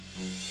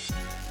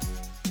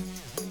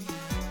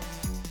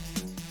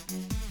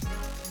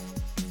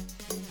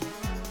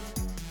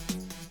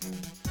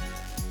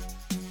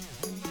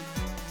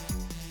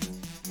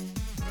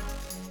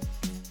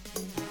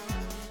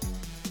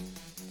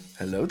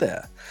Hello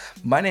there.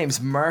 My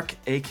name's Mark,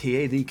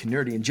 aka the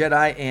Canardian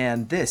Jedi,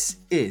 and this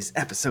is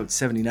episode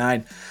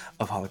 79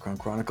 of Holocron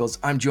Chronicles.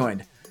 I'm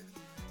joined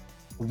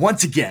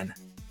once again.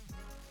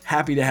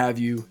 Happy to have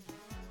you.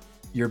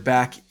 You're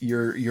back.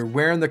 You're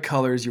wearing the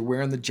colors. You're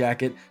wearing the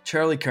jacket.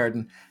 Charlie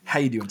Carden, how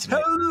you doing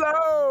tonight?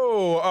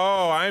 Hello!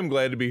 Oh, I'm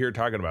glad to be here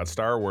talking about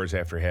Star Wars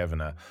after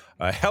having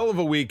a hell of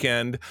a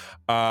weekend.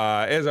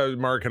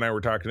 Mark and I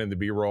were talking in the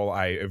B-roll,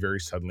 I very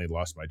suddenly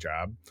lost my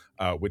job,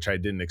 which I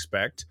didn't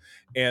expect.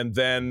 And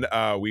then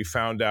we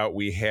found out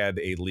we had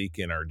a leak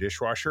in our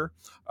dishwasher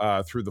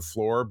through the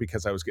floor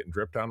because I was getting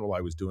dripped on while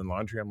I was doing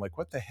laundry. I'm like,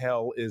 what the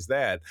hell is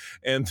that?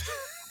 And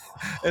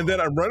then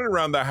I'm running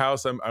around the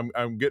house.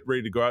 I'm getting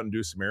ready to go out and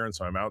do some errands,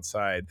 so I'm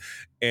outside,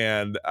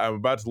 and I'm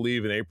about to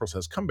leave. And April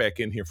says, "Come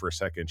back in here for a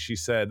second." She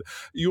said,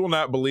 "You will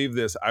not believe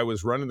this. I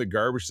was running the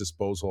garbage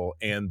disposal,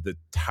 and the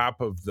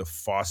top of the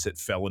faucet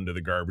fell into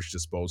the garbage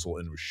disposal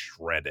and was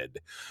shredded."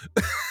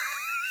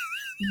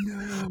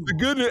 No. The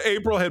good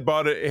April had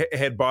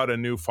bought a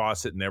new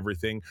faucet and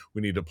everything.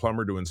 We need a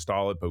plumber to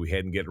install it, but we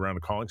hadn't get around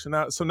to calling.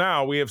 So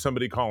now we have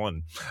somebody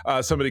coming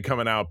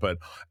out.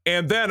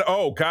 And then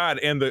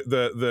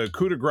the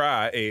coup de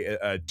grace,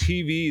 a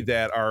TV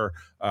that our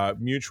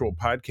mutual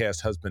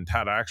podcast husband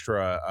Todd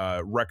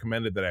Oxtra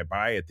recommended that I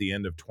buy at the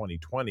end of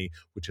 2020,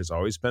 which has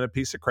always been a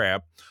piece of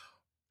crap,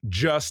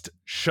 just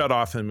shut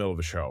off in the middle of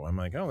the show. I'm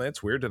like, oh,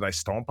 that's weird. Did I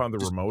stomp on the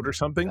remote or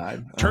something?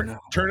 Turn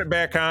it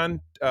back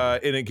on,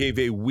 and it gave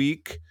a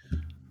weak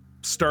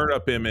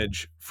startup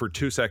image for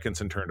 2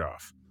 seconds and turned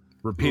off.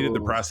 Repeated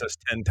the process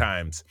 10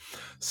 times.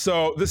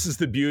 So this is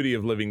the beauty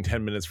of living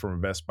 10 minutes from a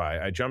Best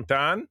Buy. I jumped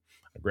on.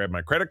 I grabbed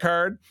my credit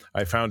card.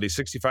 I found a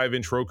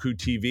 65-inch Roku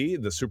TV.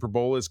 The Super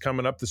Bowl is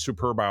coming up. The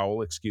Super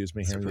Bowl, here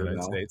in the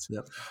United States.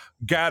 Yep.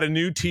 Got a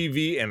new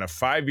TV and a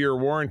 5-year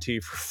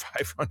warranty for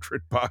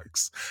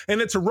 $500.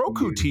 And it's a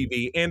Roku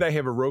TV, and I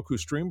have a Roku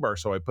stream bar,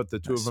 so I put the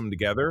two of them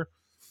together.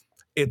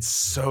 It's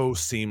so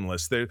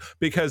seamless there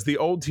because the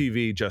old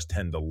TV just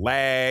tend to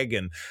lag.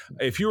 And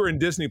if you were in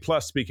Disney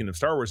Plus, speaking of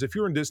Star Wars, if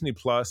you were in Disney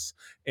Plus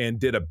and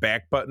did a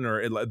back button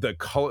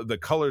the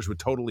colors would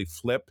totally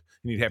flip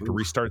and you'd have to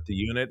restart the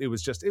unit. It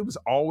was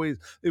always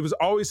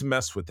a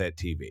mess with that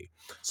TV.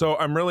 So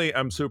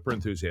I'm super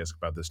enthusiastic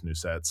about this new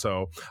set.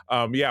 So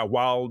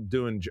while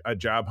doing a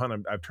job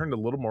hunt, I've turned a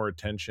little more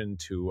attention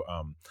to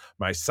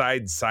my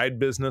side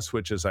business,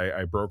 which is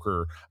I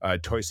broker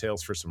toy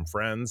sales for some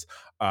friends.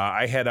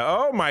 I had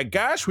oh my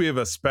gosh, we have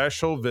a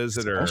special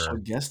visitor. Special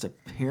guest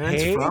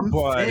appearance from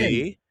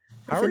buddy. Finn.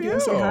 How are you?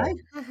 Say hi.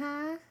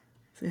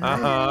 Say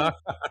hi.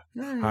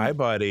 Hi,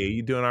 buddy.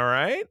 You doing all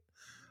right?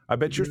 I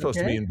bet you're supposed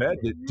to be in bed.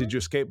 Did you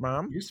escape,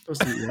 Mom? You're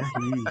supposed to. Yeah,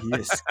 he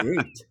escaped.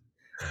 Did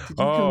you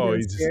come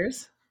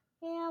downstairs?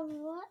 Yeah,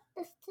 what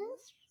is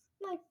this?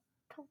 My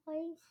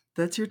toy.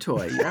 That's your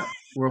toy. Yeah,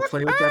 we'll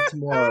play with that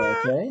tomorrow.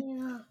 Okay.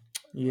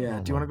 Yeah.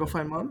 Do you want to go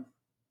find Mom?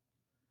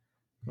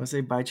 Want to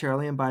say bye,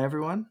 Charlie, and bye,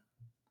 everyone?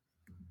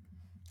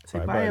 Say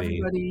bye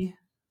everybody.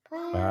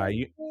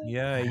 Bye.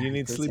 You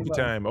need sleepy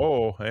time.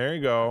 Oh, there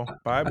you go.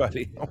 Bye,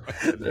 buddy. Oh,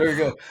 there we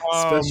go.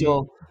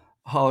 Special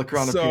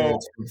Holocron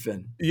appearance from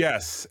Finn.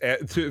 Yes,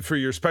 for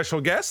your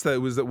special guest, that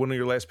was one of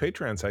your last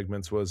Patreon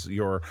segments was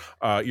your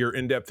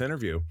in-depth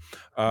interview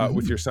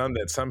with your son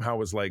that somehow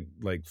was like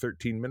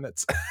 13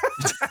 minutes.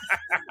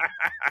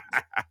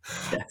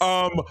 Yes.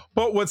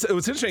 But what's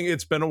interesting,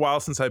 it's been a while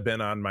since I've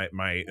been on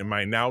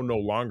my now no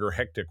longer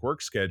hectic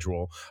work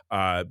schedule.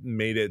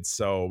 Made it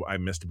so I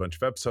missed a bunch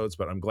of episodes,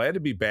 but I'm glad to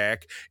be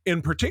back,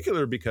 in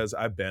particular because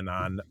I've been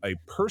on a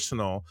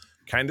personal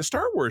kind of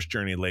Star Wars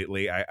journey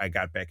lately. I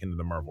got back into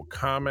the Marvel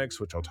comics,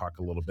 which I'll talk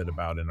a little bit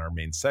about in our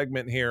main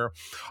segment here.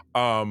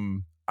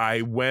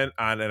 I went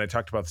on, and I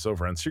talked about this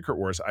over on Secret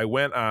Wars, I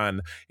went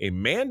on a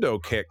Mando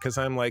kick because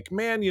I'm like,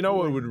 man,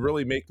 what would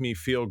really make me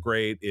feel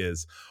great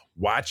is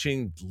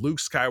watching Luke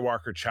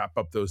Skywalker chop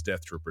up those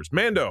Death Troopers.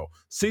 Mando,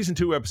 season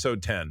 2,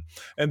 episode 10.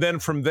 And then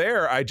from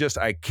there, I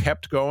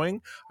kept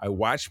going. I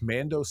watched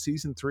Mando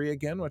season 3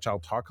 again, which I'll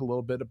talk a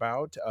little bit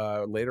about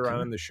later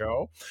on in the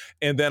show.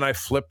 And then I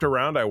flipped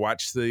around. I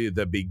watched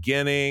the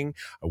beginning.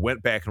 I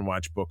went back and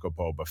watched Book of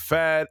Boba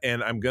Fett,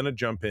 and I'm going to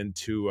jump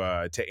into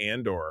to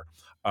Andor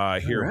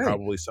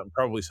probably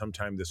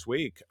sometime this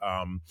week.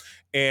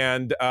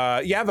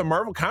 The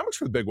Marvel comics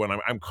were the big one.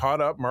 I'm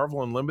caught up.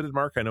 Marvel Unlimited,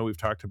 Mark. I know we've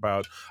talked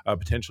about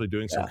potentially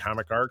doing some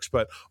comic arcs,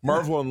 but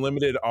Marvel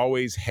Unlimited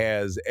always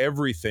has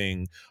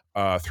everything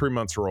 3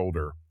 months or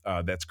older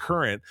that's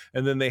current,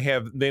 and then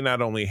they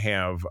not only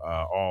have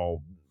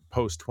all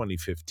post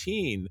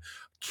 2015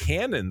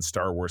 canon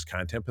Star Wars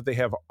content, but they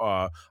have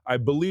I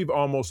believe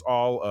almost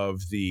all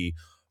of the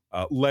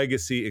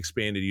legacy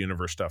expanded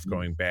universe stuff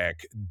going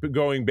back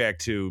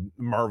to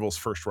Marvel's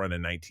first run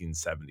in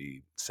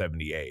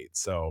 1978.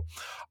 So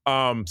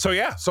I'm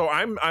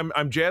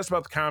jazzed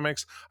about the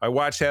comics. I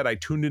watched that. I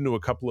tuned into a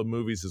couple of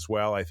movies as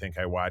well. I think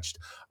I watched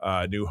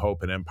New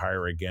Hope and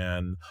Empire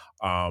again.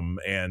 I'm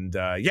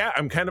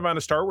kind of on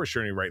a Star Wars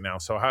journey right now.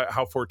 So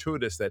how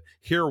fortuitous that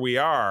here we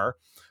are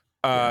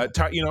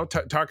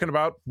talking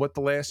about what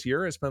the last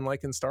year has been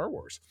like in Star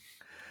Wars.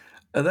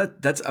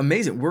 That's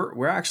amazing.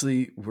 We're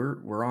actually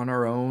we're on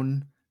our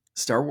own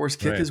Star Wars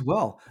kick Right. as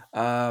well.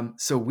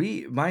 So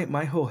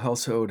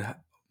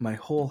my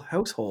whole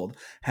household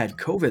had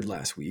COVID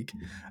last week.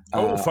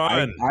 Oh,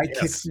 fun. I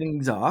kicked Yes.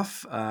 things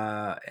off,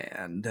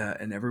 and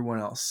everyone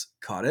else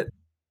caught it.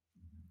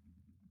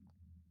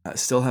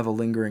 Still have a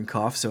lingering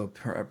cough, so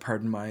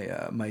pardon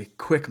my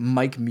quick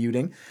mic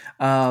muting.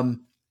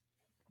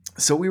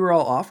 So we were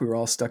all off. We were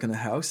all stuck in the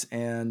house,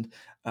 and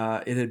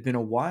it had been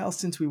a while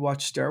since we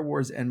watched Star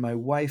Wars. And my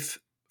wife,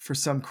 for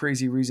some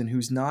crazy reason,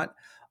 who's not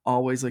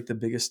always like the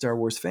biggest Star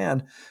Wars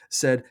fan,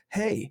 said,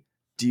 "Hey,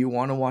 do you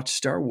want to watch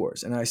Star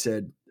Wars?" And I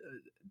said,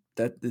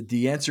 "That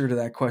the answer to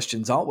that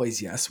question is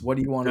always yes. What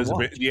do you want to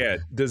watch?"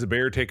 Does a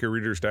bear take a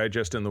Reader's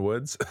Digest in the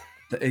woods?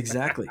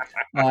 Exactly.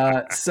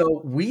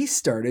 So we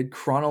started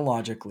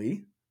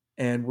chronologically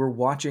and we're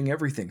watching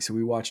everything. So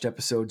we watched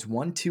episodes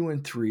 1, 2,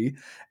 and 3,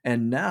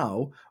 and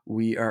now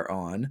we are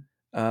on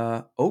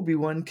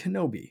Obi-Wan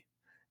Kenobi.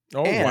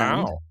 Oh, And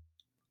wow.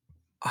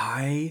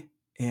 I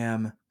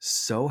am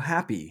so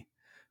happy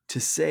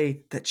to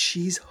say that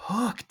she's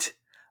hooked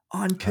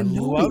on I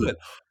love Kenobi. it.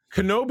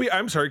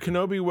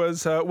 Kenobi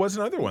was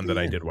another one that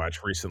I did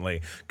watch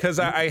recently because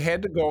I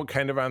had to go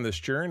kind of on this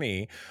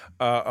journey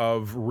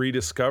of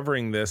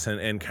rediscovering this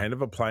and kind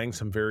of applying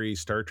some very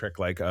Star Trek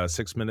like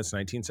 6 minutes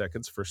 19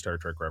 seconds for Star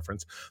Trek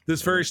reference.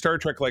 This very Star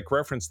Trek like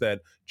reference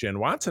that Jen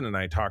Watson and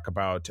I talk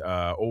about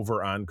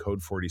over on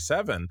Code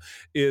 47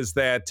 is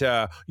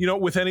that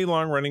with any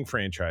long running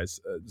franchise,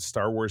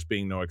 Star Wars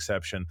being no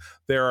exception,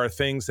 there are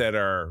things that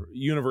are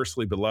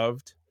universally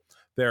beloved.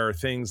 There are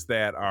things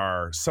that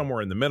are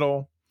somewhere in the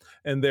middle,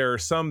 and there are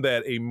some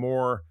that a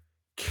more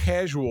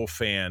casual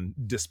fan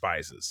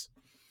despises.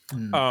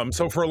 Mm.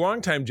 So for a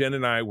long time, Jen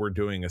and I were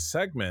doing a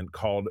segment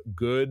called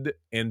Good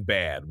and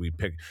Bad. We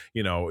pick,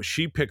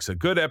 she picks a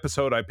good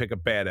episode, I pick a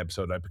bad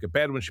episode. I pick a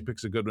bad one, she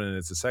picks a good one, and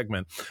it's a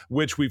segment,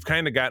 which we've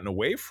kind of gotten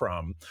away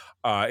from.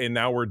 And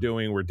now we're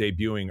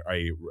debuting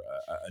a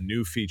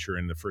new feature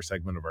in the first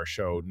segment of our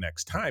show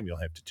next time. You'll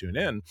have to tune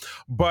in.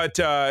 But,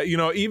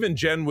 even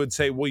Jen would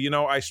say,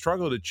 well, I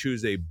struggle to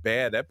choose a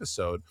bad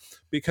episode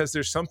because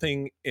there's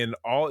something in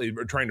all,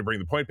 trying to bring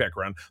the point back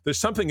around, there's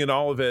something in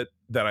all of it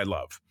that I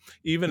love.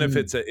 Even if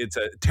it's a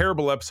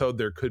terrible episode,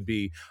 there could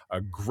be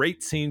a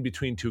great scene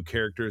between two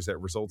characters that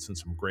results in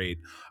some great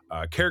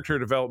character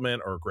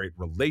development or great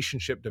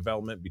relationship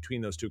development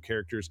between those two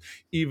characters.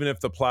 Even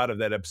if the plot of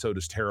that episode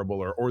is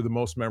terrible or the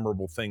most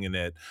memorable thing in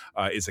it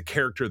is a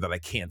character that I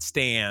can't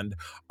stand,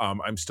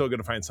 I'm still going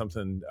to find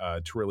something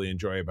to really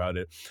enjoy about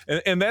it.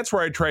 And that's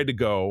where I tried to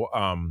go.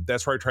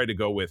 That's where I tried to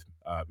go with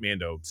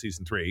Mando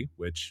season 3,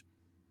 which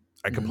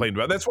I complained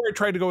about. That's where I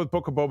tried to go with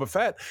Book of Boba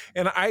Fett.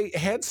 And I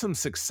had some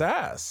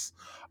success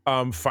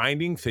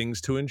finding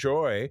things to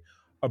enjoy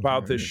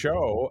about this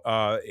show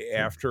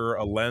after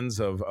a lens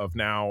of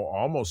now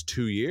almost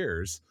 2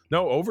 years.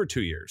 No, over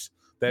 2 years.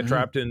 That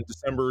dropped in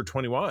December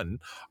 21.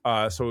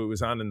 So it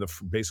was on in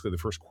basically the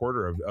first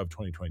quarter of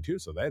 2022.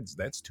 So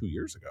that's 2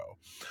 years ago.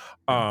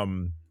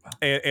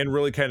 And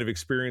really kind of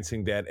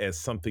experiencing that as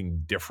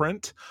something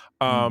different.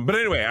 But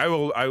anyway, I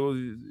will.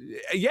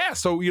 Yeah.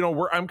 So,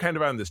 I'm kind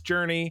of on this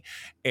journey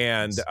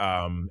and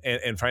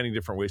finding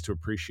different ways to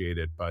appreciate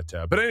it. But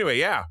anyway,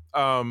 yeah.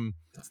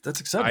 That's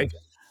exciting.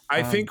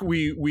 I think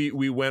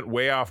we went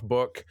way off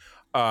book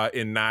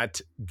in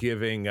not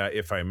giving,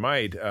 if I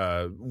might,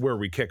 where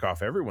we kick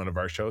off every one of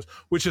our shows,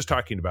 which is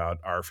talking about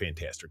our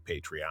fantastic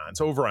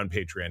Patreons. Over on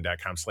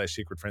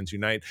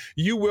patreon.com/secretfriendsunite,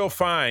 you will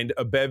find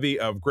a bevy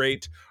of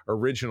great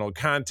original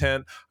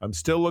content. I'm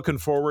still looking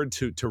forward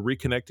to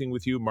reconnecting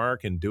with you,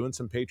 Mark, and doing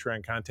some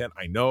Patreon content.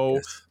 I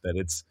know that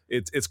it's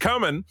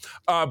coming,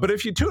 but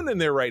if you tune in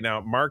there right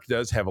now, Mark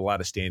does have a lot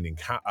of standing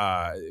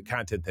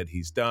content that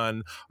he's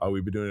done.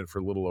 We've been doing it for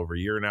a little over a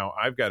year now.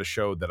 I've got a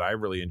show that I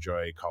really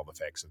enjoy called The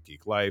Facts of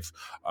Geek Life,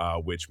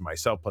 which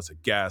myself plus a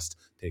guest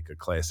take a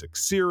classic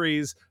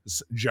series,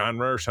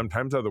 genre, or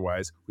sometimes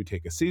otherwise. We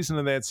take a season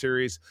of that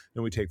series,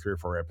 and we take 3 or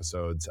 4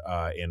 episodes,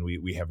 and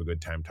we have a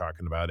good time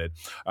talking about it.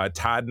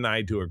 Todd and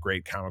I do a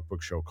great comic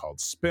book show called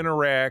Spinner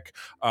Rack,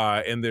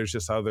 and there's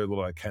just other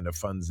little kind of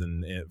fun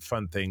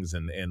things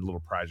and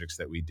little projects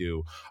that we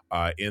do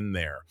in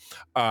there.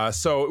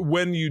 So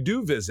when you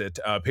do visit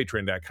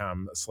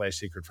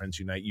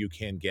patreon.com/secretfriendsunite, you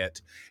can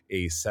get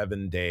a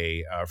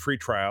 7-day free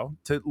trial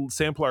to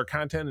sample our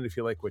content. And if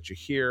you like what you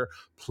hear,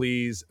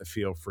 please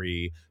feel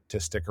free to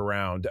stick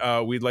around.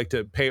 We'd like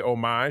to pay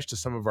homage to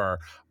some of our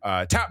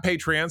top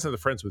Patreons and the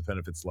Friends with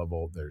Benefits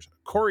level. There's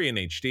Corey in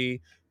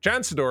HD,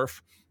 John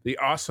Sedorf, the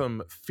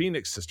awesome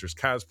Phoenix Sisters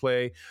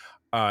cosplay,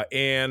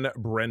 and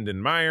Brendan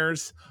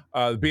Myers.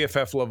 The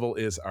BFF level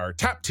is our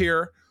top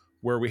tier,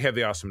 where we have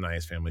the awesome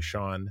Nias family,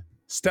 Sean,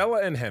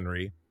 Stella and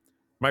Henry,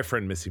 my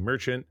friend Missy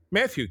Merchant,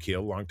 Matthew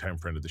Keel, longtime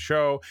friend of the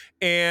show,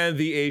 and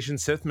the Asian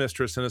Sith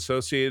mistress and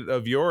associate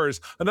of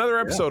yours. Another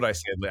episode I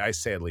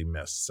sadly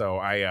missed. So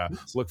I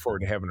look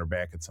forward to having her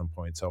back at some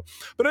point.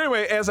 But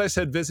anyway, as I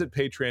said, visit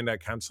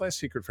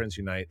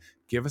patreon.com/secretfriendsunite.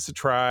 give us a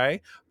try.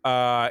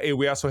 And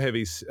we also have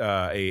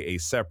a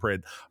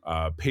separate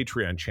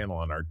Patreon channel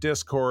on our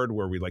Discord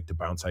where we like to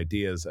bounce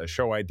ideas,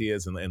 show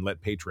ideas, and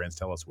let Patreons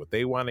tell us what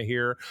they want to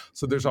hear.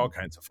 So there's all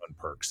kinds of fun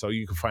perks. So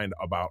you can find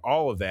about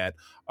all of that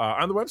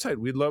on the website.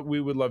 We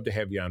would love to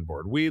have you on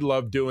board. We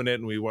love doing it,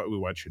 and we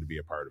want you to be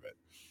a part of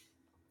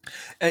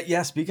it.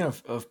 Yeah, speaking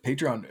of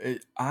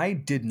Patreon, I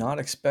did not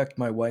expect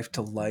my wife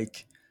to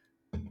like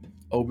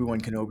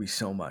Obi-Wan Kenobi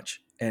so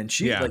much. And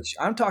she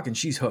I'm talking,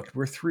 she's hooked.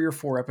 We're 3 or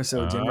 4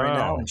 episodes in right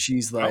now, and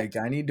she's like,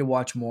 I need to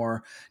watch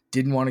more.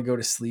 Didn't want to go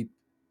to sleep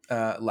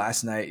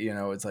last night.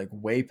 It's like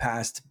way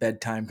past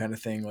bedtime kind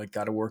of thing. Like,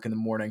 got to work in the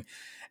morning.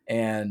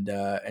 And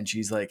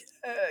she's like,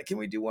 can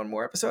we do one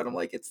more episode? I'm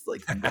like, it's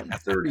like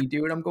 1:30,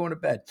 dude. I'm going to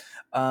bed.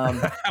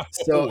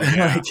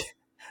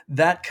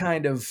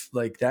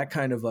 Like that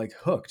kind of like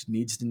hooked,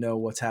 needs to know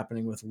what's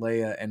happening with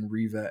Leia and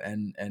Reva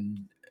and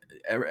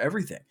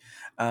everything.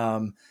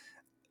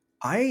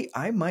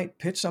 I might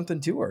pitch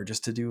something to her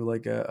just to do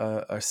like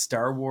a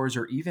Star Wars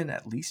or even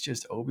at least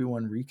just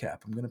Obi-Wan recap.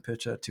 I'm going to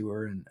pitch that to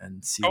her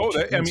and see what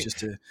she thinks, just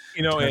to,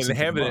 and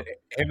having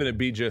it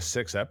be just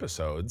 6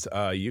 episodes,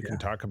 you can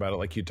talk about it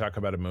like you talk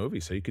about a movie.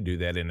 So you could do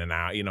that in an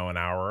hour, an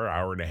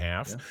hour and a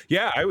half.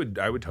 Yeah, I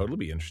would totally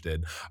be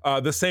interested.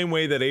 The same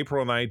way that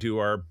April and I do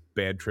our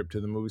Bad Trip to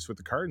the Movies with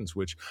the Cardins,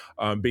 which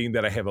being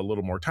that I have a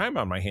little more time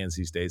on my hands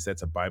these days,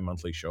 that's a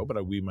bi-monthly show,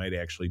 but we might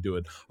actually do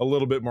it a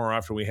little bit more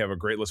often. We have a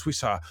great list. We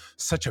saw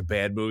such a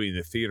bad movie in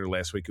the theater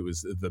last week. It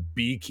was The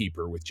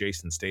Beekeeper with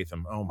Jason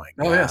Statham. Oh my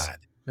God. Yes.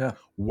 Yeah.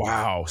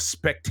 Wow.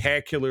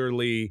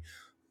 Spectacularly,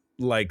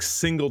 like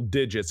single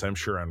digits, I'm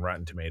sure, on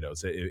Rotten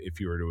Tomatoes if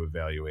you were to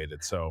evaluate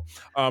it. So,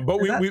 but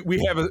we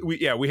have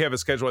a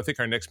schedule. I think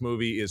our next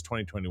movie is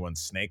 2021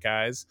 Snake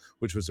Eyes,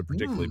 which was a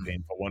particularly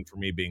painful one for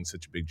me, being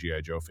such a big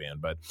G.I. Joe fan.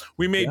 But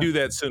we may do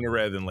that sooner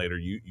rather than later.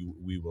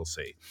 We will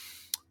see.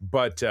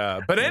 But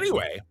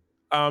anyway,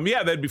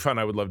 that'd be fun.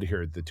 I would love to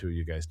hear the two of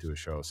you guys do a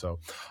show. So,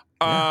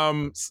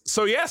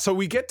 so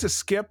we get to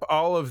skip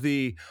all of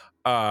the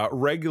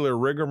regular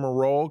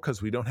rigmarole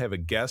because we don't have a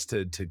guest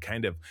to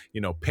kind of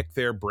pick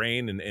their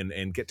brain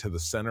and get to the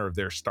center of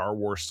their Star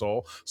Wars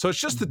soul. So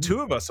it's just the two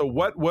of us. So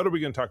what are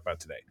we going to talk about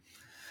today?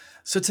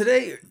 So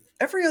today,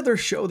 every other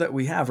show that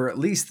we have, or at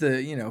least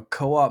the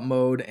co-op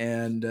mode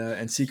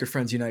and Secret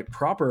Friends Unite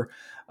proper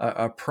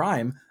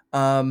Prime,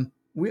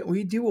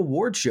 we do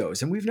award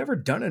shows, and we've never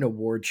done an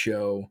award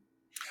show.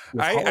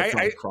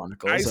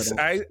 Chronicles.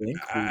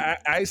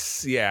 I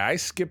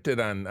skipped it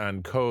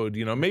on Code.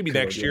 Maybe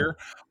next year.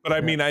 But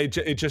I mean,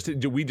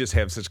 we just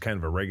have such kind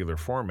of a regular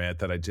format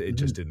that it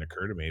just didn't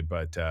occur to me.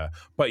 But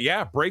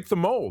yeah, break the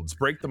molds.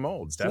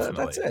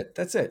 Definitely. So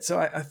that's it. So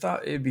I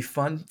thought it'd be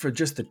fun for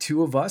just the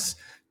two of us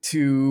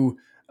to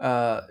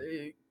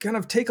kind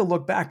of take a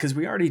look back, because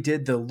we already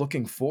did the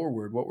looking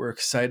forward, what we're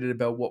excited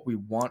about, what we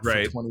want for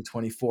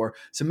 2024.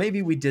 So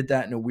maybe we did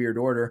that in a weird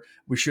order.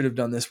 We should have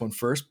done this one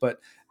first, but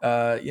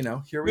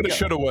here we go.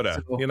 Shoulda,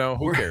 woulda. So,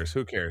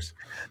 who cares?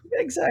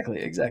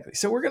 Exactly.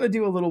 So we're going to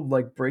do a little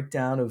like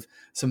breakdown of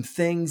some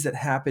things that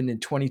happened in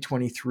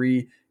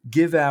 2023,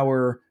 give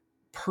our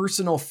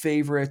personal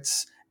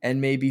favorites,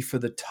 and maybe for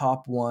the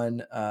top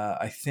one,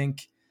 I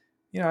think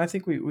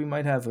we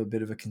might have a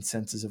bit of a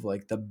consensus of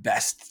like the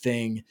best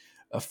thing,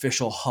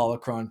 official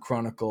Holocron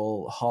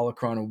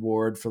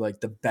award for like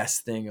the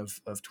best thing of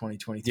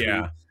 2023.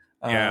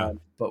 Yeah.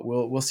 But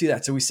we'll see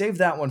that. So we saved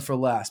that one for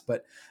last,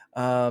 but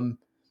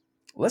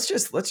let's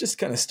just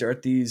kind of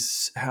start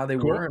these how they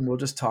were, and we'll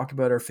just talk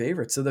about our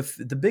favorites. So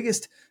the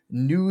biggest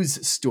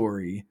news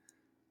story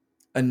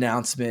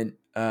announcement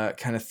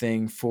kind of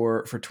thing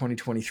for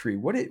 2023.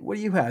 What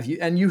do you have?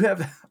 You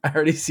have, I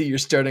already see you're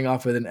starting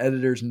off with an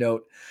editor's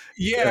note.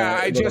 Yeah,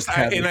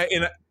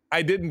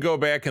 I didn't go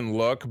back and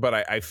look, but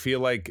I feel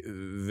like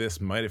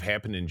this might have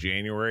happened in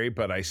January,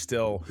 but I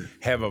still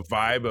have a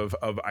vibe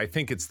of I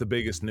think it's the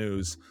biggest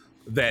news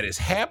that has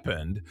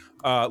happened,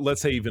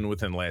 let's say even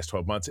within the last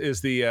 12 months,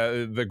 is the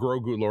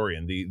Grogu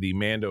Lorian, the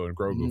Mando and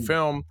Grogu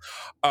film.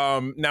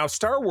 Now,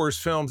 Star Wars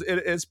films,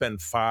 it's been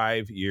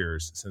 5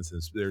 years since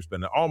there's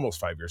been almost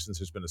 5 years since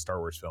there's been a Star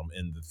Wars film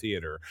in the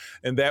theater.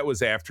 And that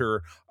was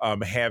after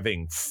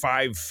having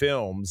 5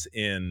 films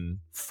in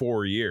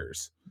 4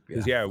 years.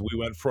 Because, we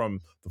went from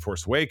The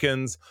Force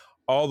Awakens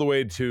all the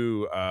way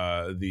to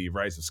the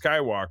Rise of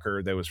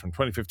Skywalker. That was from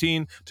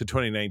 2015 to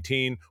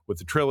 2019 with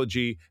the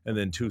trilogy, and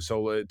then two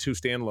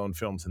standalone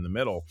films in the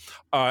middle.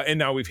 And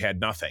now we've had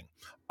nothing.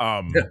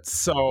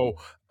 So,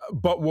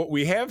 but what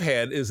we have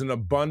had is an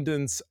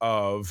abundance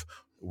of,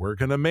 we're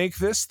going to make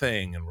this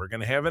thing, and we're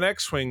going to have an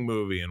X-Wing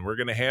movie, and we're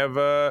going to have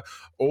a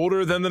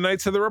older than the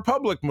Knights of the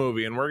Republic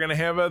movie, and we're going to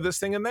have this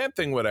thing and that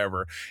thing,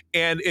 whatever.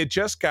 And it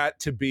just got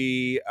to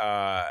be,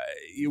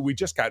 we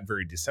just got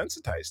very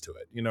desensitized to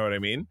it. You know what I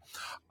mean?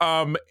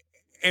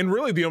 And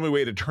really the only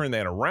way to turn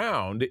that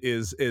around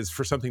is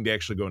for something to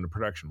actually go into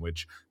production,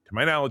 which to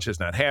my knowledge has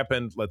not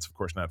happened. Let's of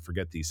course not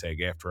forget the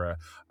SAG-AFTRA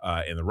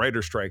and the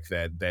writer strike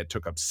that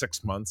took up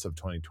 6 months of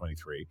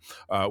 2023,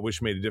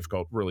 which made it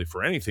difficult really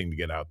for anything to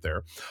get out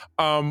there.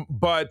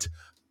 But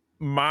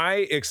my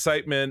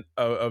excitement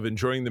of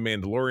enjoying The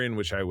Mandalorian,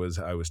 which I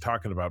was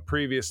talking about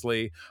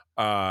previously,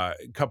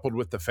 coupled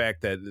with the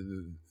fact that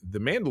The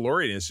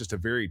Mandalorian is just a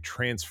very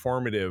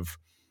transformative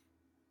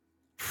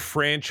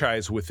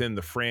franchise within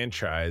the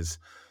franchise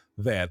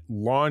that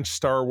launched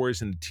Star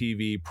Wars into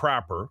TV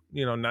proper,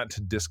 not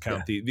to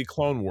discount the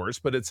Clone Wars,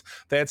 but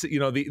that's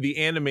the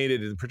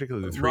animated, and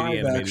particularly the 3D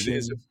Live animated,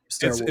 action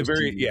Star it's a Wars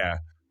very TV.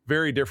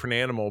 very different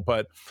animal.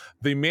 But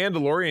the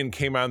Mandalorian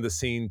came on the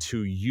scene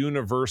to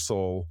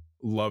universal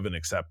love and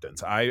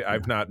acceptance.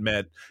 I've not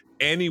met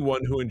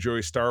anyone who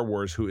enjoys Star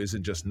Wars who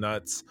isn't just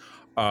nuts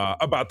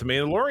about the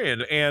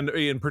Mandalorian, and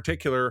in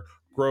particular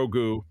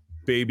Grogu,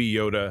 Baby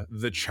Yoda,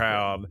 the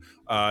child.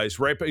 He's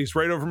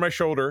right over my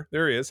shoulder.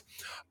 There he is.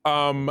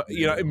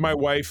 My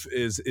wife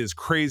is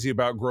crazy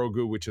about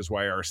Grogu, which is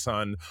why our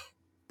son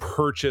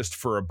purchased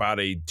for about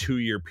a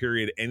 2-year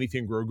period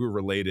anything Grogu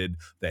related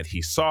that he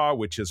saw,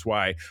 which is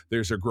why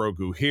there's a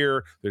Grogu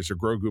here. There's a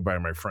Grogu by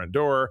my front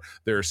door.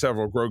 There are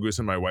several Grogus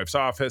in my wife's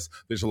office.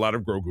 There's a lot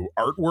of Grogu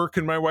artwork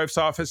in my wife's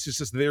office. It's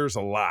just, there's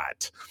a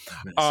lot.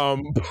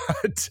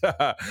 Nice.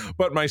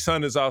 But my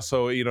son is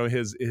also,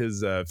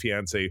 his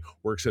fiance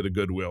works at a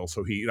Goodwill.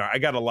 So I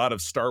got a lot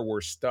of Star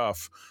Wars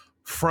stuff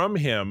from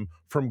him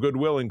from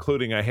Goodwill,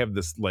 including I have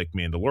this like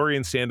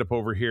Mandalorian stand up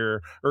over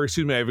here, or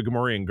excuse me, I have a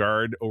Gamorrean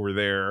guard over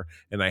there,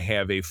 and I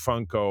have a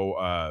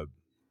Funko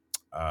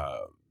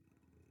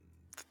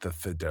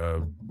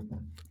the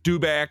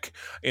Dewback,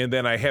 and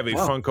then I have a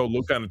Funko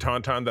Luke on a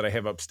Tauntaun that I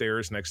have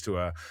upstairs next to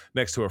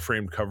a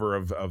framed cover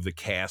of the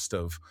cast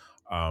of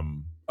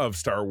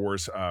Star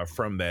Wars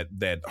from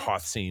that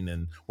Hoth scene,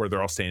 and where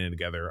they're all standing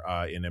together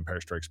in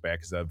Empire Strikes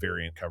Back is a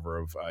variant cover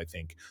of I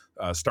think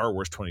Star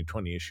Wars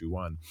 2020 issue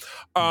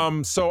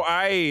 1. So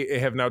I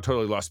have now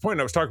totally lost the point.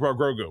 I was talking about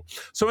Grogu.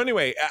 So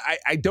anyway,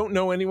 I don't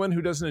know anyone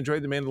who doesn't enjoy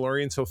The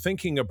Mandalorian. So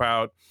thinking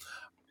about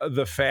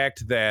the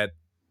fact that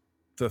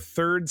the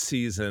 3rd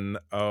season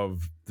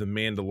of The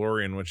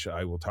Mandalorian, which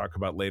I will talk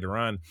about later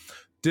on,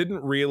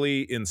 didn't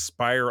really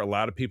inspire a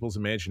lot of people's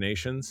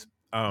imaginations.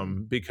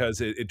 Because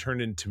it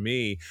turned into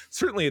me,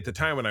 certainly at the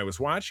time when I was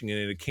watching it,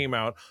 and it came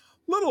out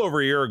a little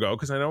over a year ago,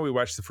 because I know we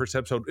watched the first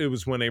episode. It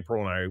was when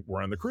April and I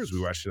were on the cruise. We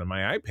watched it on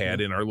my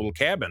iPad in our little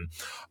cabin.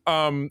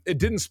 It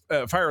didn't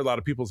fire a lot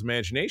of people's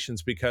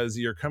imaginations, because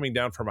you're coming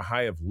down from a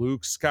high of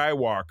Luke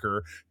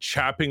Skywalker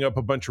chopping up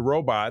a bunch of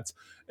robots,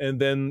 and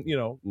then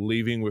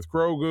leaving with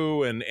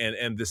Grogu,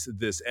 and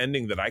this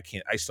ending that I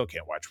still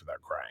can't watch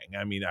without crying.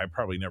 I mean, I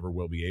probably never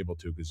will be able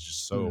to, because it's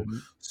just so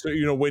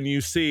when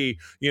you see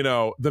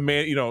the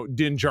man,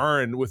 Din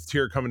Djarin with a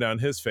tear coming down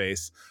his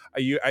face,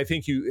 I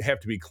think you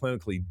have to be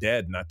clinically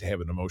dead not to have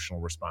an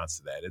emotional response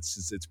to that.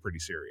 It's pretty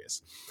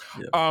serious.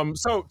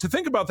 So to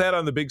think about that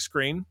on the big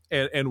screen,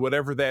 and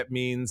whatever that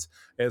means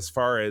as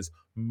far as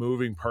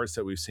moving parts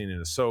that we've seen in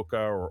Ahsoka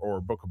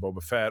or Book of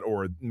Boba Fett,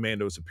 or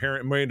Mando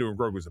and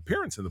Grogu's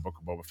appearance in the Book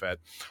of Boba Fett,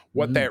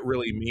 what that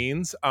really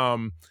means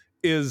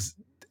is,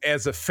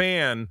 as a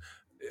fan,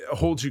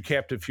 holds you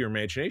captive to your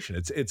imagination.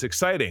 It's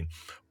exciting,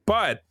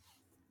 but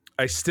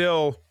I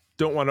still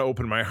don't want to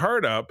open my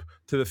heart up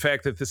to the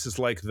fact that this is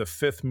like the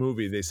 5th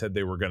movie they said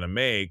they were going to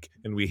make,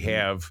 and we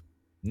have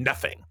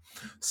nothing.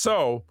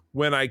 So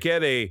when I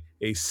get a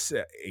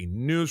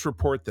news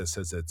report that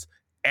says it's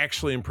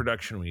actually in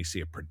production, when you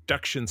see a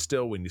production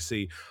still, when you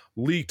see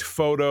leaked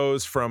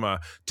photos from a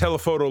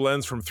telephoto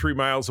lens from 3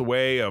 miles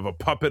away of a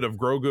puppet of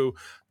Grogu,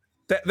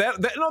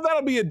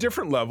 that'll be a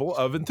different level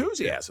of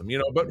enthusiasm,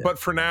 but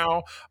for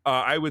now,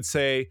 I would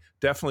say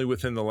definitely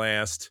within the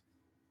last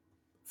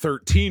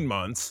 13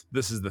 months,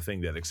 this is the thing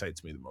that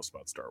excites me the most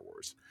about Star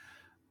Wars.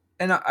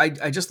 And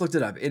I just looked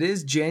it up. It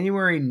is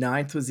January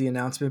 9th was the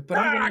announcement, but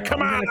I'm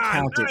gonna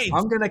count it.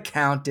 I'm gonna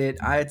count it.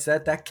 It's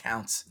that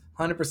counts.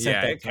 100%.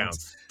 Yeah, it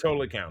counts.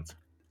 Totally counts.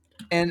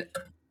 And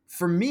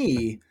for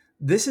me,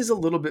 this is a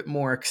little bit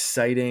more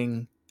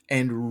exciting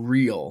and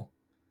real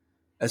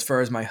as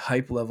far as my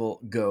hype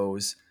level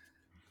goes.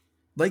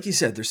 Like you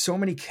said, there's so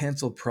many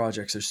canceled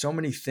projects. There's so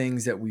many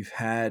things that we've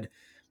had,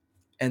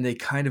 and they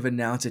kind of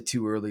announce it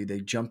too early. They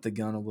jumped the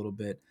gun a little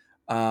bit.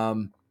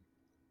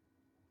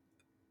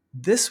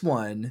 This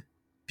one,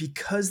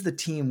 because the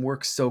team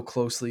works so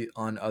closely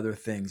on other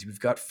things, we've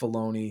got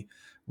Filoni,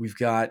 we've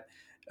got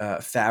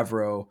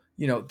Favreau.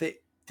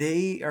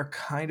 They are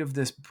kind of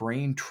this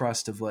brain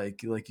trust of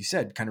like you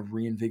said, kind of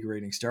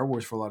reinvigorating Star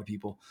Wars for a lot of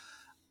people.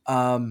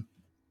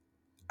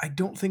 I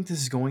don't think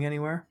this is going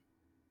anywhere.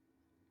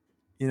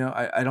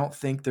 I don't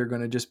think they're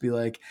going to just be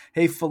like,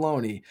 "Hey,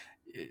 Filoni,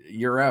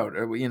 you're out."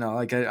 Or,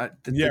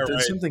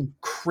 there's something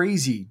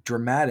crazy,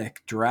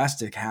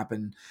 drastic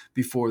happen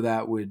before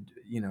that would,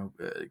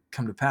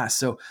 come to pass.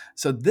 So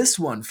this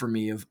one for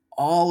me, of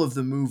all of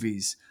the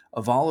movies,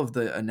 of all of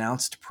the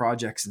announced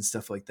projects and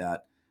stuff like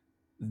that,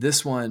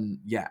 this one,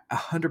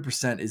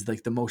 100% is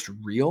like the most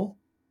real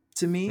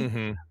to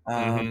me.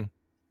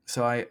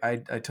 So I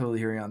totally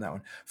hear you on that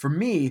one. For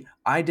me,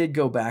 I did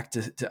go back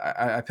to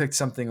I picked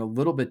something a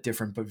little bit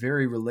different, but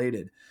very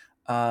related.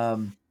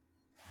 And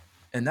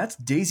that's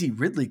Daisy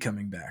Ridley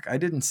coming back. I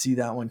didn't see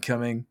that one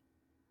coming.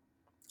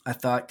 I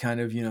thought kind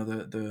of,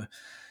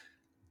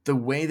 the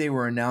way they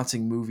were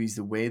announcing movies,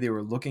 the way they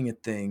were looking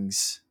at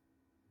things,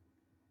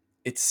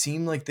 it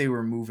seemed like they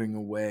were moving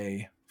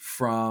away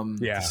from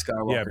the Yeah,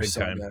 Skywalker big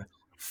time. saga,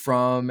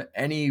 from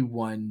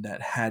anyone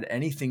that had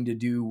anything to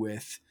do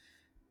with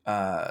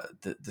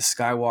the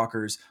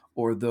Skywalkers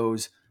or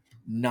those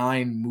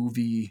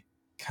 9-movie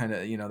kind of,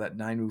 that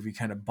 9-movie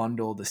kind of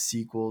bundle, the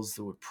sequels,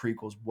 the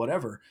prequels,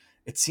 whatever.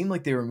 It seemed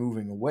like they were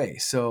moving away.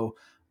 So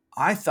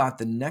I thought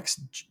the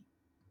next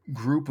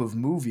group of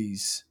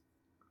movies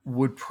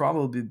would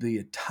probably be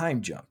a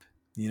time jump.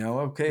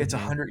 Okay, it's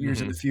 100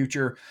 years in the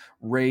future.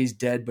 Rey's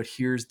dead, but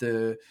here's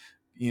the,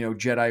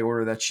 Jedi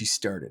Order that she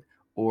started,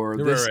 or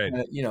this,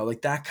 Right.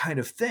 like that kind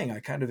of thing. I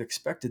kind of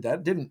expected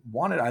that. Didn't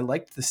want it. I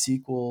liked the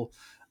sequel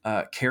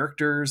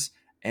characters,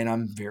 and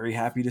I'm very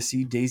happy to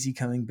see Daisy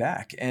coming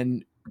back.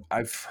 And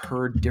I've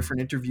heard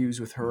different interviews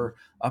with her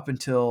up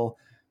until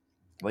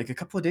like a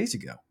couple of days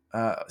ago,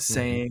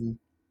 saying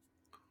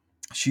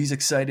she's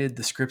excited,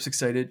 the script's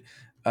excited,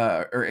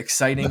 or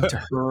exciting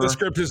to her. The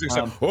script is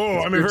exciting.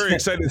 I'm a very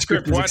excited the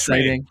script. is Watch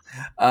exciting.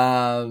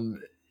 me.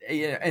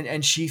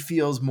 And she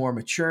feels more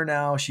mature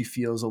now. She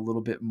feels a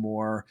little bit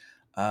more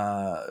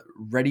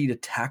ready to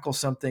tackle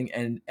something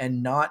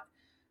and not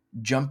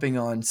jumping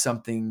on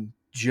something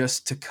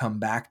just to come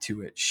back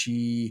to it.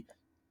 She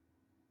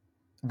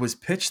was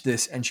pitched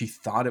this and she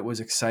thought it was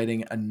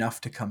exciting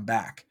enough to come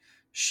back.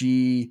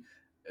 She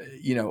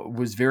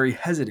was very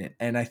hesitant,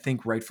 and I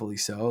think rightfully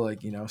so.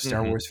 Like,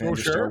 Star Wars fans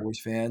are Star Wars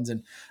fans,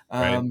 and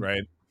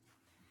right.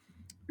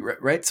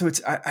 So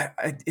it's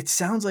it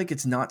sounds like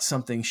it's not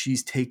something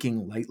she's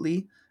taking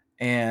lightly,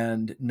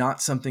 and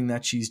not something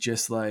that she's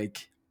just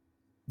like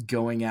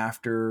going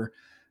after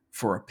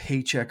for a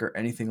paycheck or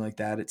anything like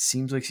that. It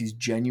seems like she's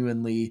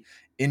genuinely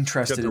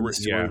interested in the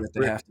story that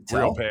they have to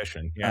tell. Real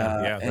passion.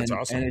 That's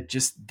awesome. And it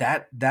just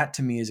that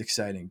to me is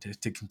exciting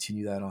to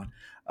continue that on.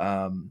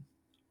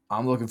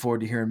 I'm looking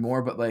forward to hearing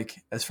more, but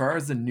like, as far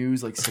as the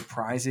news, like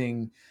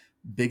surprising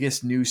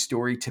biggest news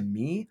story to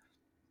me,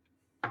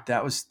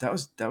 that was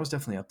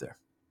definitely up there.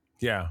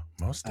 Yeah,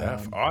 most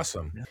def.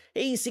 Awesome. Yeah.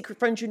 Hey, Secret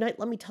Friends Unite,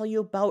 let me tell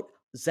you about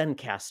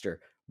Zencastr.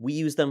 We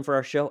use them for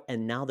our show,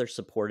 and now they're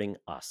supporting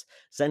us.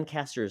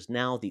 Zencastr is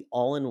now the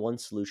all-in-one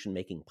solution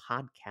making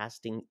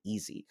podcasting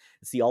easy.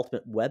 It's the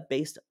ultimate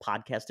web-based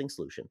podcasting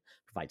solution.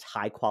 Provides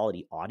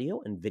high-quality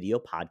audio and video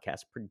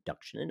podcast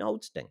production and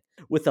hosting.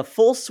 With a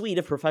full suite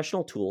of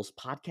professional tools,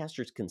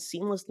 podcasters can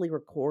seamlessly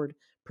record,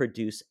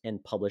 produce,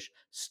 and publish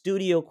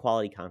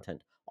studio-quality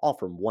content, all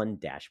from one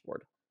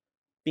dashboard.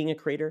 Being a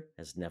creator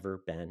has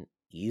never been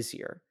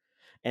easier.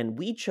 And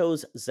we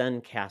chose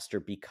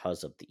Zencastr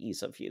because of the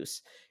ease of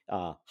use,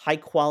 high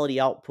quality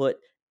output,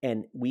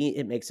 and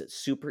it makes it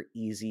super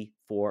easy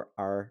for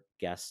our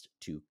guests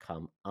to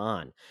come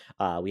on.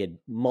 We had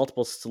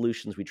multiple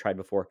solutions we tried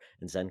before,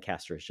 and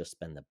Zencastr has just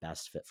been the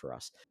best fit for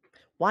us.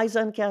 Why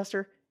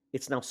Zencastr?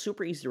 It's now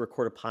super easy to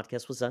record a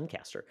podcast with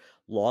Zencastr.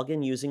 Log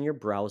in using your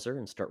browser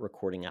and start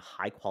recording a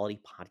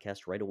high-quality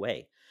podcast right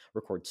away.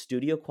 Record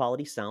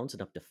studio-quality sounds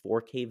and up to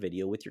 4K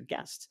video with your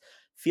guests.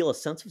 Feel a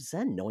sense of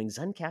zen knowing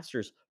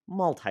Zencastr's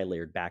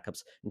multi-layered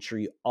backups ensure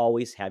you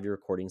always have your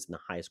recordings in the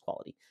highest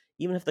quality,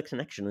 even if the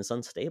connection is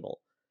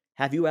unstable.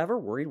 Have you ever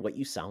worried what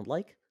you sound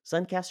like?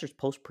 Zencastr's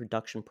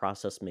post-production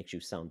process makes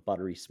you sound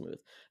buttery smooth.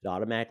 It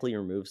automatically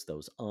removes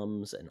those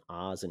ums and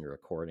ahs in your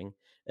recording.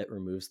 It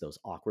removes those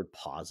awkward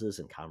pauses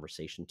in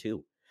conversation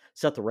too.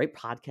 Set the right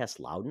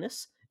podcast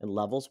loudness and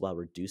levels while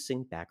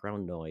reducing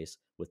background noise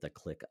with the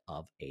click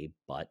of a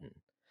button.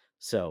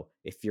 So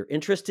if you're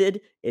interested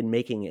in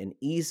making an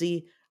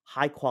easy,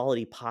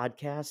 high-quality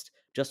podcast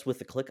just with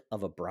the click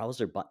of a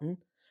browser button,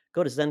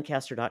 go to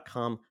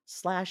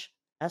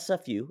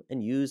zencastr.com/SFU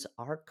and use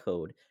our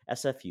code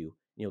SFU, and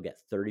you'll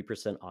get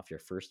 30% off your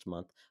first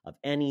month of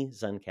any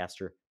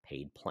Zencastr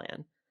paid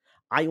plan.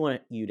 I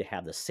want you to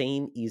have the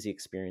same easy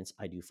experience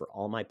I do for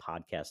all my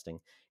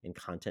podcasting and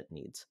content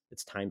needs.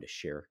 It's time to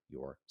share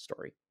your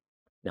story.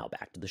 Now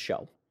back to the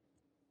show.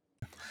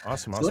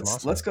 Awesome.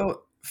 Let's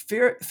go.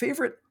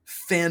 Favorite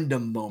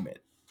fandom moment.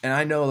 And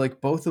I know,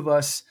 like, both of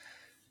us,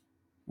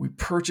 we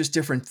purchase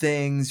different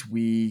things.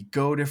 We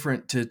go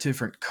to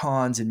different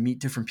cons and meet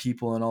different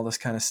people and all this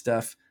kind of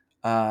stuff.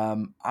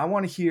 I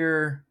want to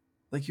hear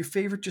like your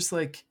favorite, just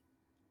like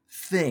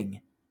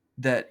thing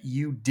that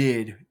you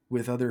did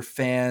with other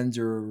fans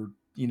or,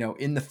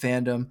 in the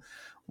fandom.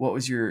 What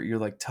was your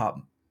like top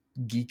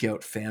geek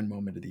out fan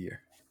moment of the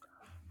year?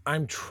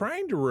 I'm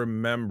trying to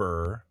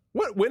remember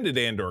when did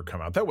Andor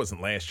come out? That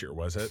wasn't last year,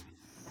 was it?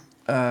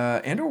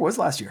 Andor was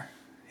last year.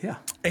 Yeah.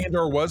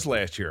 Andor was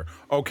last year.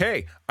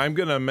 Okay. I'm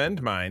going to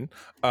amend mine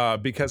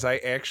because I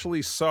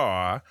actually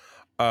saw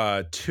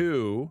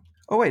two.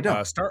 Oh, wait,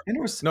 no.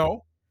 Andor was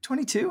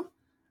 22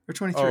 or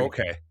 23. Oh,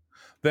 okay.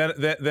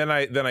 Then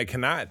I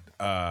cannot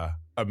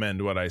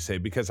amend what I say,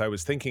 because I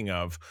was thinking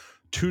of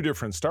two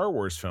different Star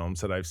Wars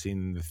films that I've seen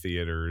in the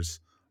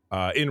theaters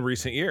in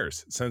recent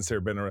years, since there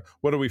have been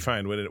what do we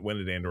find? When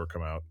did Andor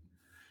come out?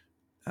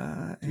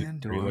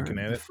 Andor, are you looking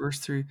at the it?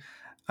 first three.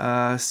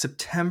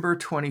 September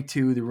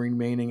 22, the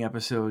remaining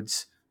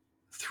episodes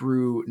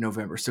through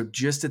November. So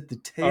just at the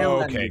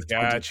tail end Okay, of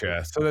 22.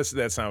 gotcha. So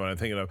that's not what I'm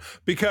thinking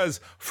of. Because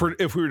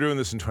if we were doing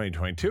this in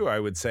 2022, I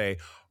would say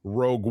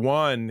Rogue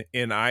One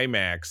in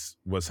IMAX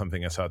was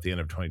something I saw at the end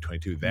of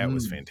 2022. That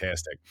was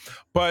fantastic.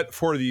 But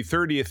for the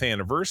 30th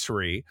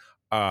anniversary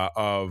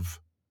of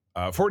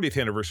 40th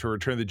anniversary of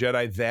Return of the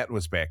Jedi, that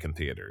was back in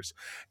theaters,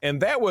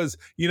 and that was,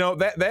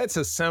 that's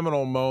a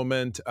seminal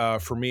moment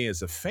for me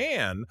as a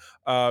fan,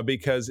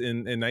 because in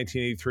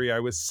 1983 I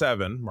was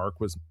 7.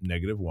 Mark was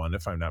 -1,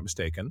 if I'm not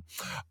mistaken.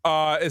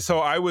 So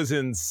I was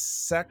in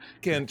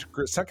second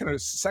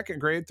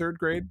grade, third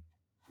grade,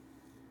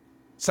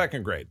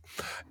 second grade.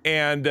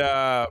 And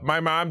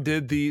my mom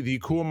did the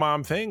cool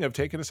mom thing of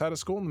taking us out of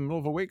school in the middle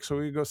of a week so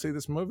we could go see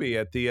this movie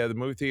at the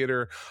movie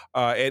theater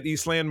at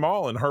Eastland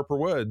Mall in Harper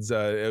Woods.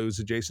 It was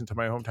adjacent to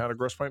my hometown of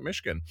Grosse Pointe,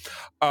 Michigan.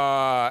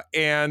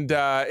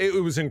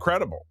 It was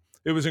incredible.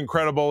 It was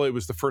incredible. It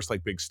was the first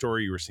big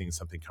story. You were seeing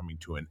something coming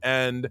to an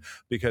end,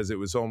 because it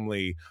was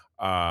only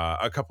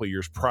a couple of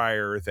years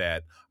prior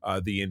that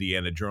the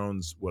Indiana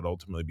Jones, what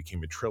ultimately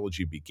became a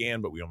trilogy,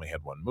 began, but we only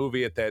had one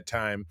movie at that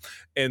time.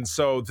 And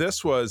so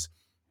this was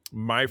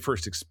my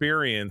first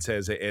experience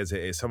as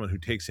someone who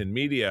takes in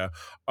media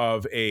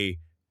of a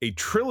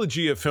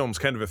trilogy of films,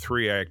 kind of a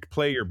 3-act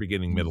play, your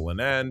beginning, middle, and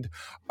end.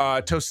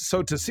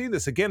 So to see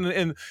this again,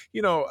 and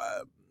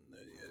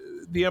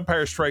The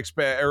Empire Strikes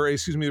Back, or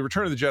excuse me, The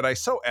Return of the Jedi,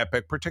 so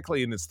epic,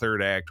 particularly in its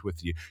third act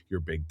with your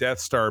big Death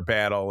Star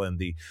battle and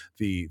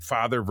the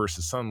father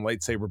versus son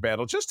lightsaber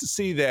battle. Just to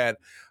see that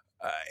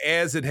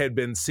as it had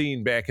been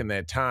seen back in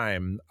that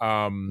time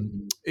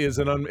is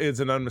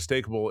an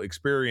unmistakable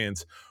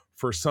experience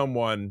for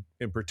someone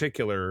in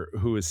particular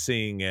who is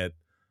seeing it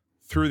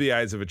through the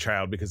eyes of a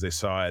child because they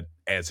saw it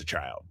as a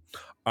child.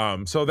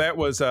 So that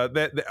was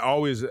that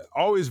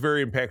always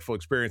very impactful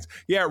experience.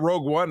 Yeah,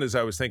 Rogue One, as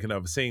I was thinking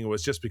of seeing,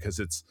 was just because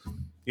it's,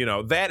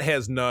 that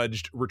has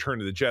nudged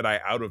Return of the Jedi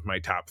out of my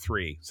top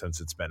 3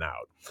 since it's been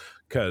out,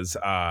 because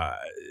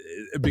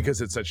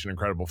it's such an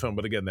incredible film.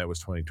 But again, that was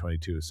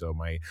 2022, so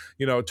my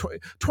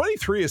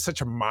 23 is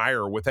such a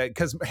mire with that,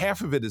 because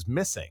half of it is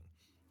missing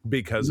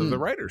because of the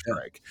writer's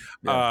strike.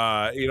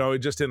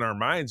 Just in our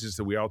minds, just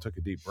that we all took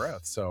a deep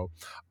breath. So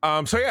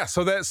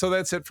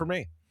that's it for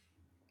me.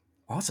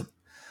 Awesome.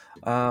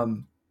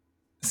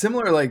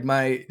 Similar, like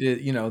my,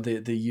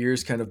 the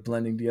years kind of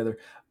blending together.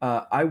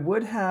 I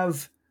would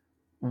have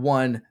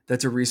one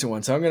that's a recent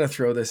one, so I'm going to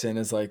throw this in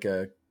as like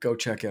a go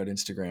check out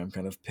Instagram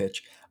kind of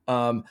pitch.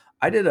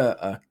 I did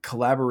a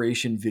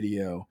collaboration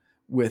video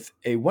with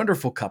a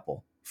wonderful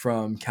couple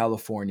from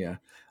California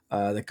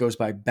that goes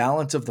by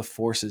Balance of the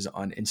Forces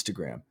on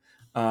Instagram.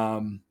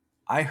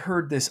 I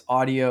heard this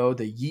audio,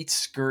 the Yeet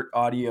Skirt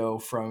audio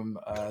from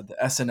the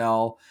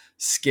SNL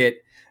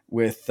skit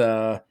with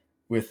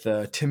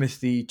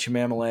Timothy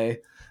Chalamet.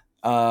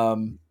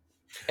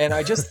 And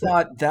I just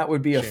thought that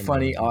would be a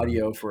funny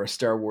audio for a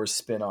Star Wars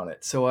spin on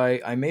it. So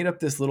I made up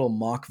this little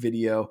mock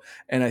video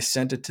and I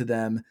sent it to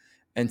them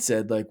and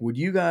said, would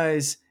you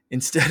guys,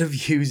 instead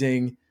of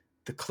using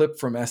the clip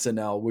from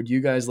SNL, would you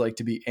guys like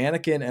to be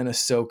Anakin and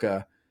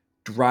Ahsoka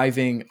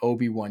driving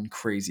Obi-Wan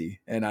crazy?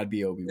 And I'd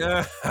be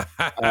Obi-Wan.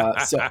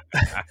 So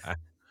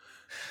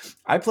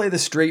I play the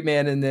straight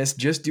man in this,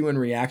 just doing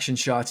reaction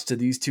shots to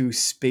these two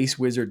space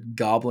wizard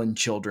goblin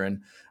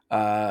children,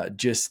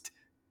 just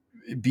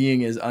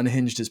being as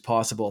unhinged as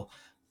possible.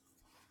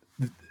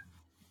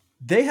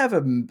 They have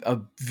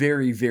a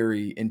very,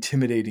 very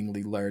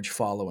intimidatingly large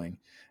following,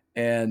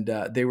 and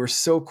they were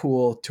so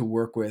cool to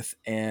work with.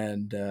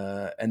 And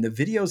the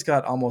video's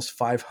got almost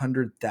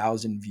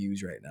 500,000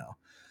 views right now.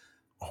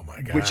 Oh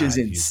my God. Which is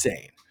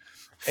insane.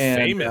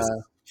 Famous.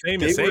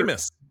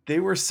 They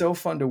were so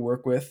fun to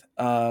work with.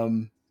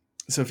 So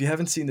if you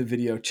haven't seen the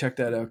video, check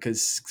that out,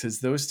 because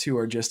those two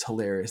are just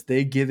hilarious.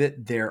 They give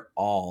it their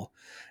all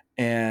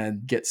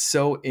and get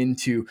so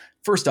into,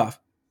 first off,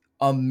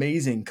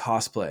 amazing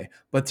cosplay,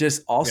 but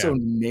just also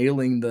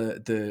nailing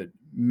the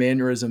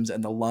mannerisms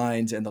and the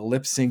lines and the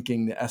lip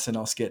syncing, the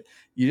SNL skit.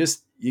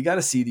 You got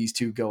to see these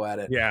two go at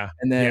it. Yeah.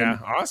 And then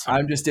awesome.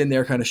 I'm just in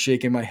there kind of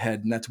shaking my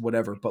head, and that's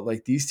whatever. But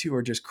these two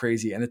are just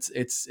crazy, and it's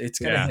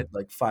going to hit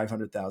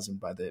 500,000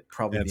 by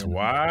probably. That's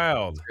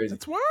wild. It's crazy.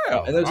 That's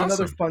wild. And there's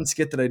another fun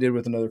skit that I did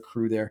with another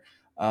crew there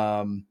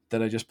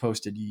that I just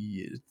posted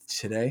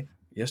yesterday,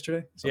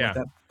 something like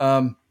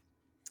that.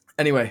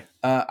 Anyway,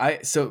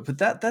 but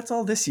that's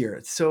all this year.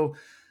 So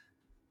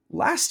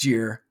last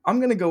year, I'm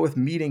going to go with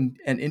meeting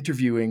and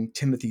interviewing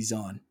Timothy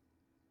Zahn.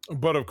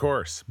 But of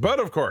course,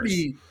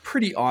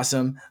 pretty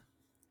awesome.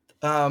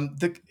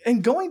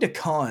 And going to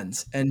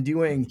cons and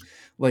doing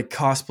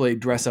cosplay,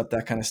 dress up,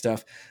 that kind of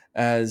stuff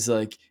as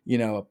a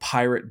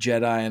pirate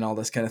Jedi and all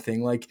this kind of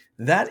thing.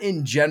 That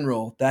in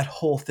general, that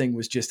whole thing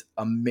was just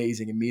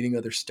amazing. And meeting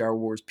other Star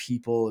Wars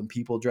people and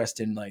people dressed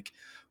in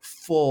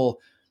full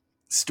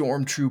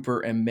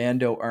Stormtrooper and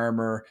Mando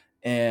armor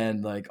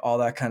and like all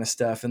that kind of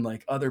stuff, and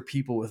like other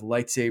people with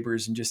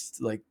lightsabers and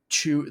just like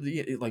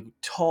like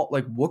tall,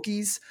 like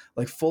Wookiees,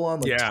 like full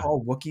on like Yeah.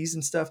 tall Wookiees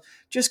and stuff,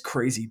 just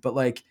crazy. But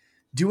like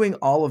doing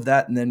all of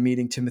that and then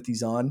meeting Timothy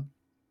Zahn,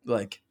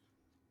 like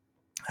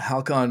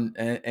Halcon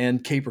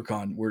and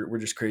Capricorn were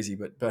just crazy,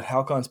 but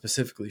Halcon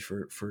specifically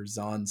for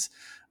Zahn's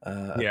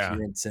Yeah.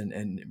 appearance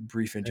and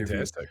brief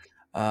interview. Fantastic.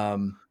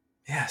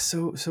 Yeah,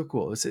 so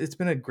cool. It's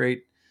been a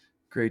great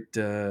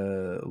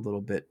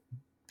little bit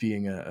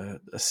being a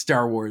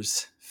Star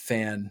Wars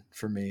fan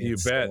for me. You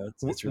bet.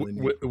 It's really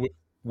neat.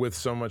 With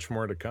so much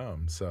more to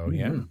come. So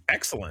yeah, Mhm.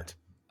 excellent.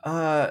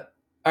 All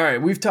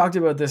right, we've talked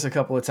about this a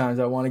couple of times.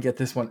 I want to get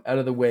this one out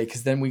of the way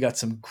because then we got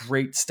some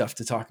great stuff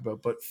to talk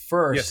about. But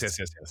first,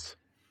 Yes.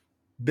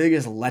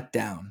 biggest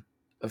letdown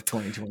of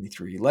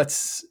 2023.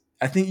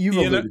 I think you've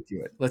alluded to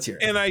it. Let's hear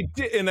it. And I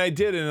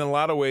did. In a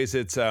lot of ways,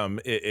 it's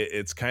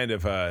kind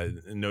of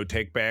no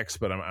take backs,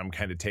 but I'm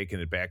kind of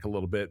taking it back a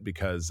little bit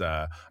because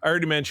I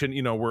already mentioned,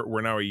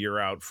 we're now a year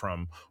out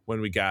from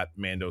when we got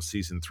Mando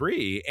season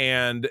 3,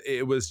 and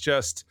it was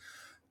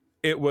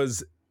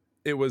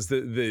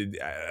the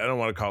I don't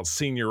want to call it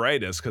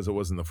senioritis because it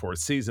wasn't the 4th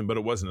season, but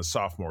it wasn't a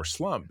sophomore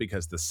slump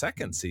because the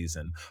 2nd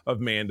season of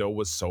Mando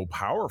was so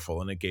powerful,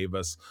 and it gave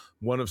us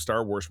one of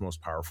Star Wars' most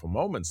powerful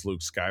moments,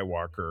 Luke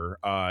Skywalker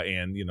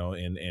and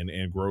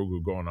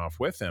Grogu going off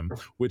with him,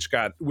 which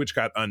got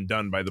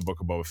undone by the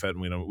Book of Boba Fett,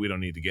 and we don't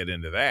need to get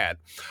into that.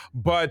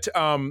 But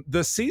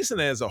the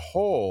season as a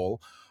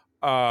whole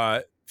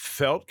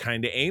felt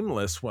kind of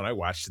aimless when I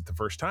watched it the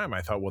first time.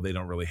 I thought, well, they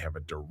don't really have a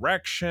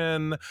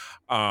direction.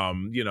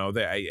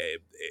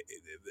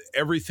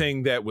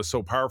 Everything that was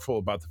so powerful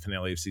about the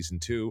finale of season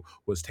 2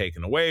 was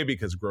taken away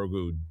because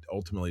Grogu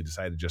ultimately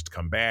decided just to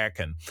come back,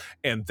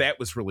 and that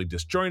was really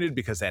disjointed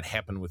because that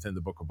happened within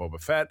the Book of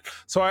Boba Fett.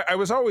 So I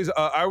was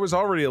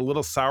already a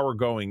little sour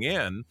going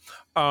in,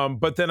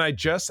 but then at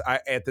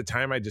the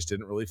time I just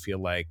didn't really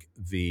feel like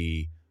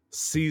the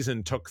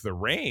season took the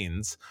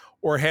reins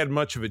or had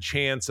much of a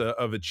chance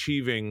of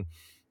achieving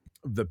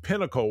the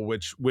pinnacle,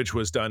 which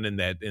was done in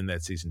that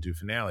season 2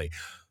 finale.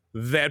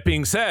 That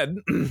being said,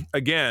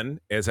 again,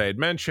 as I had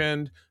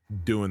mentioned,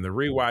 doing the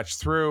rewatch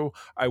through,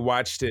 I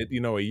watched it,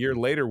 a year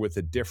later with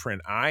a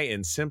different eye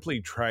and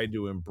simply tried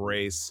to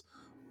embrace,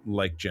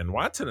 like Jen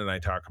Watson and I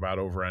talk about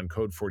over on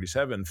Code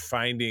 47,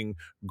 finding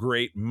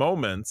great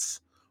moments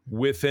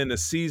within a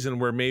season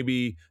where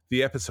maybe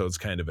the episode's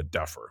kind of a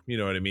duffer. You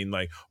know what I mean?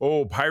 Like,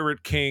 oh,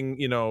 Pirate King,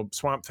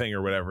 Swamp Thing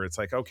or whatever. It's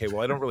like, okay,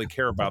 well, I don't really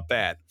care about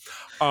that.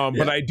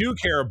 But I do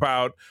care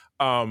about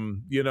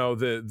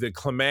the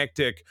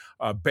climactic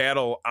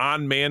battle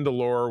on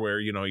Mandalore where,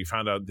 you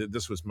found out that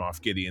this was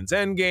Moff Gideon's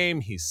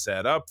endgame. He's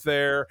set up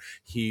there.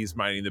 He's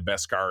mining the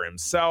Beskar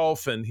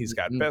himself, and he's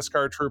got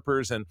Beskar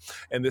troopers and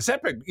this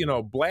epic,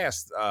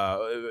 blast,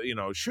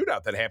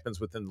 shootout that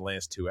happens within the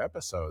last 2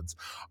 episodes.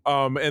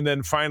 And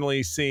then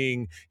finally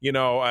seeing,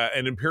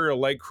 an Imperial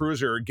light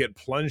cruiser get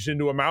plunged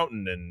into a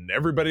mountain and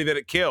everybody that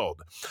it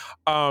killed.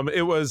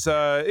 It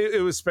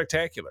was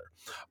spectacular.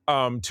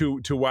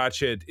 To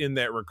watch it in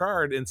that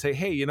regard and say,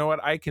 hey, you know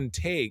what? I can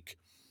take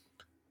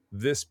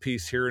this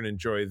piece here and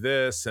enjoy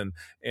this, and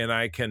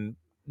I can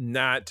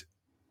not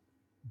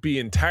be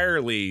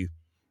entirely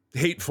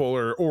hateful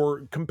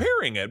or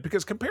comparing it,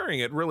 because comparing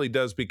it really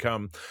does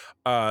become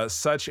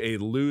such a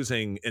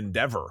losing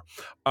endeavor,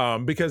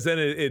 because then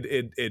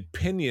it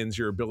pinions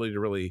your ability to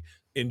really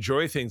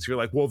enjoy things. You're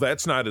like, well,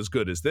 that's not as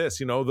good as this.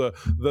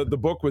 The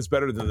book was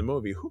better than the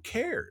movie. Who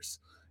cares?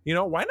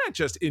 Why not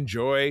just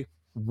enjoy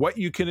what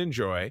you can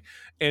enjoy?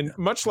 And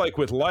much like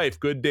with life,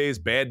 good days,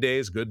 bad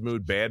days, good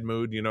mood, bad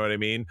mood, you know what I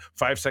mean?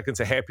 5 seconds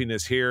of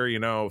happiness here,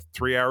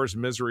 3 hours of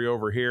misery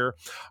over here.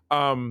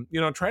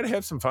 Try to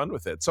have some fun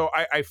with it. So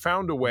I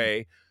found a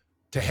way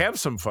to have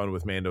some fun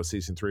with Mando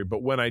season 3,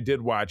 but when I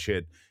did watch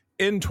it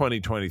in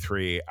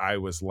 2023, I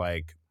was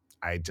like,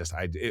 it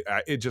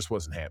just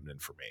wasn't happening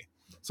for me.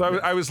 So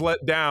I was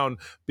let down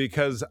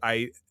because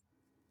I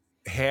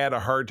had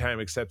a hard time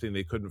accepting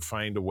they couldn't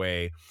find a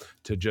way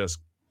to just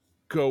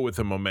go with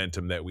the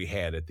momentum that we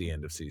had at the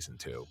end of season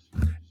 2.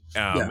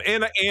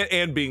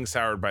 And being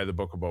soured by the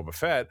Book of Boba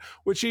Fett,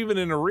 which even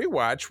in a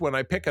rewatch, when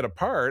I pick it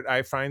apart,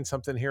 I find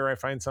something here, I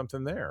find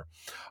something there.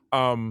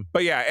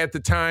 But yeah, at the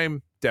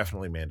time,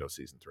 definitely Mando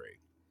season 3.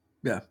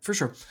 Yeah, for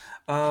sure.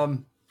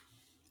 And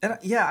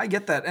yeah, I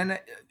get that. And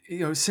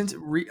since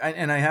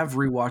I have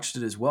rewatched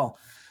it as well,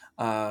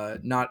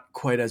 not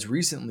quite as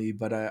recently,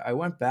 but I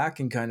went back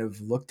and kind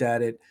of looked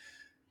at it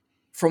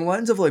from a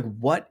lens of like,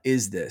 what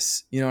is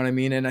this? You know what I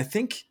mean? And I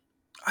think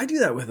I do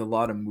that with a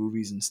lot of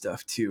movies and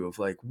stuff too, of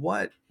like,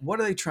 what are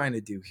they trying to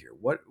do here?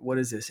 What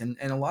is this? And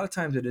a lot of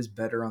times it is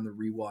better on the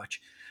rewatch.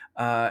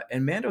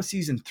 And Mando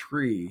season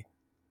 3,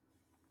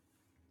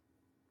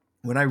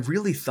 when I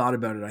really thought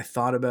about it, I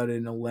thought about it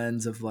in a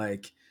lens of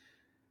like,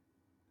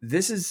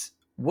 this is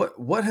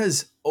what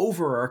has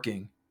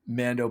overarching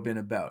Mando been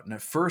about? And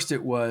at first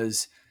it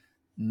was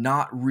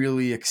not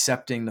really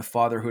accepting the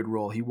fatherhood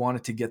role. He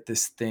wanted to get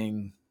this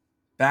thing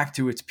back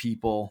to its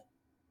people,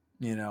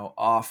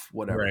 off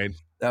whatever. Right.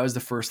 That was the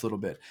first little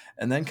bit.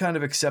 And then kind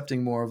of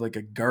accepting more of like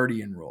a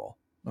guardian role.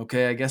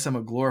 Okay, I guess I'm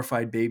a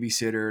glorified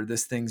babysitter.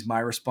 This thing's my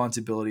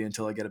responsibility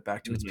until I get it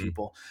back to its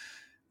people.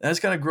 And that's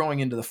kind of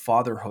growing into the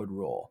fatherhood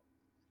role.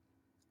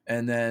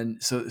 And then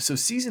so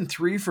season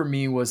 3 for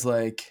me was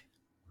like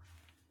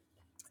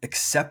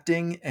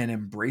accepting and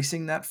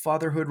embracing that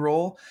fatherhood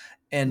role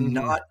and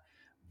not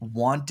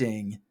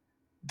wanting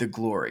the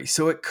glory.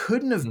 So it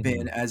couldn't have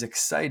been as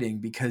exciting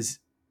because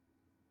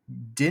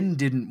Din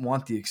didn't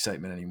want the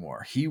excitement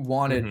anymore. He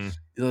wanted,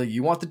 like,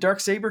 you want the dark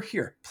saber?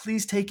 Here,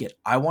 please take it.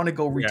 I want to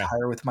go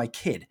retire with my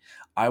kid.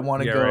 I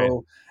want to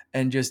go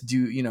and just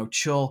do, you know,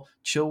 chill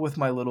with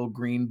my little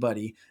green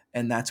buddy.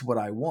 And that's what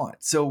I want.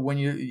 So when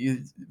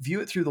you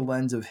view it through the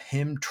lens of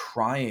him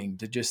trying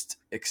to just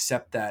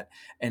accept that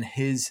and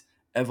his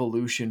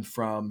evolution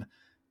from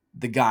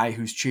the guy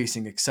who's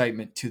chasing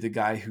excitement to the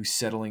guy who's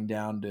settling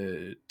down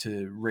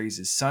to raise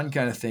his son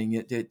kind of thing,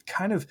 it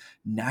kind of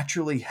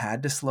naturally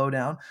had to slow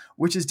down,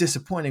 which is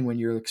disappointing when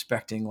you're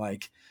expecting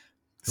like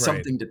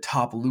something to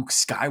top Luke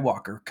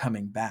Skywalker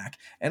coming back.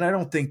 And I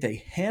don't think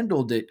they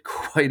handled it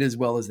quite as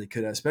well as they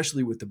could have,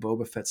 especially with the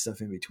Boba Fett stuff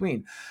in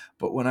between.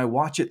 But when I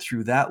watch it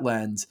through that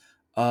lens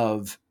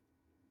of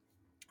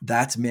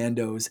that's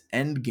Mando's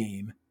end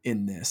game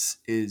in this,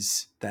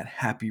 is that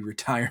happy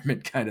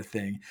retirement kind of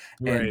thing,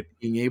 and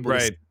being able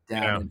to sit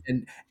down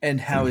and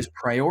how his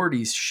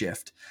priorities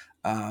shift.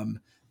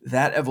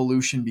 That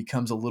evolution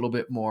becomes a little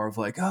bit more of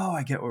like, oh,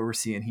 I get what we're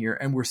seeing here.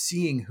 And we're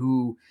seeing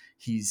who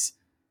he's,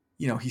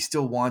 you know, he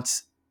still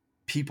wants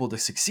people to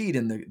succeed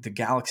and the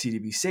galaxy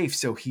to be safe.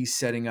 So he's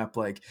setting up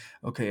like,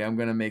 okay, I'm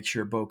going to make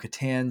sure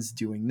Bo-Katan's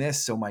doing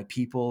this so my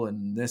people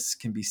and this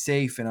can be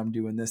safe, and I'm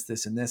doing this,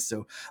 this, and this.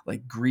 So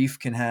like Grief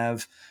can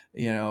have,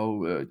 you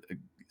know, a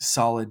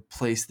solid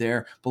place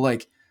there. But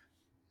like,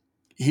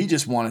 he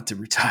just wanted to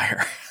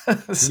retire.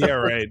 So yeah,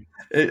 right.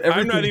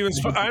 I'm not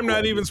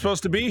even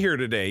supposed to be here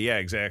today. Yeah,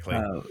 exactly.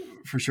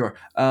 For sure.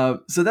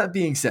 So that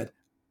being said,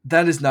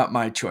 that is not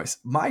my choice.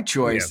 My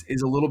choice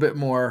is a little bit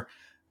more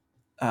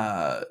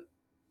not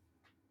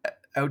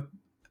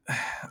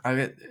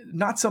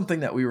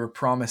something that we were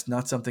promised,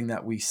 not something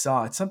that we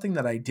saw. It's something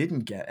that I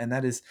didn't get, and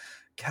that is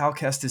Cal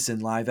Kestis in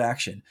live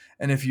action.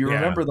 And if you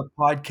remember the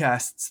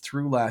podcasts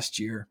through last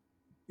year,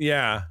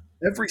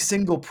 every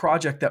single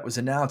project that was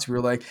announced, we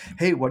were like,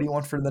 hey, what do you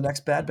want for the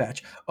next Bad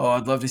Batch? Oh,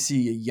 I'd love to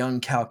see a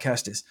young Cal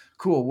Kestis.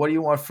 Cool. What do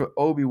you want for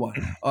Obi-Wan?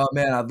 Oh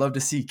man, I'd love to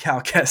see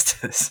Cal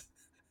Kestis.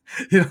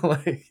 You know,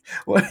 like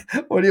what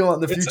do you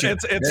want in the future?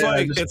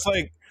 It's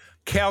like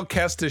Cal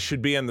Kestis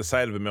should be on the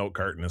side of a milk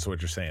carton, is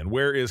what you're saying.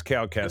 Where is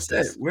Cal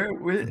Kestis?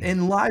 We're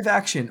in live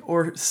action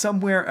or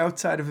somewhere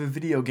outside of a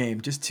video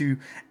game,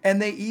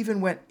 and they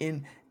even went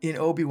in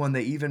Obi-Wan,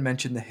 they even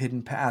mentioned the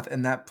hidden path,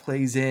 and that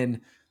plays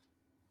in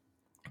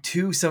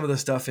to some of the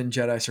stuff in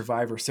Jedi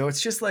Survivor. So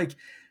it's just like,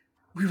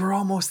 we were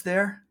almost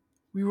there.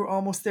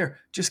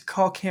 Just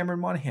call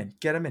Cameron Monaghan,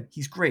 get him in.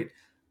 He's great.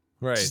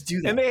 Right. Just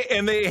do that.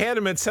 And they had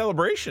him at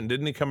Celebration,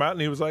 didn't he? Come out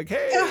and he was like,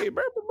 hey,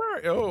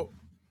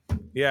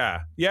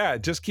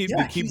 just keep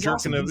jerking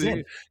awesome.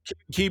 it,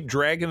 keep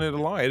dragging it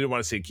along. I didn't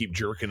want to say keep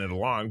jerking it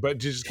along, but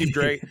just keep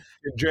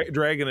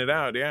dragging it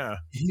out. Yeah.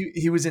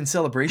 He was in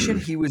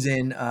Celebration. He was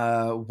in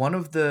one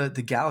of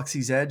the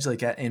Galaxy's Edge,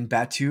 like in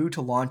Batuu,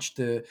 to launch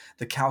the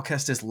Cal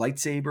Kestis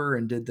lightsaber,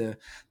 and did the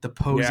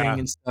posing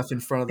and stuff in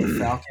front of the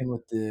Falcon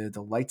with the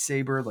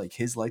lightsaber, like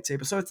his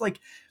lightsaber. So it's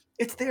like,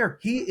 it's there.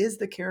 He is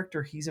the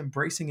character. He's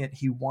embracing it.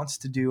 He wants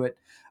to do it.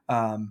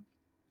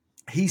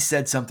 He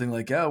said something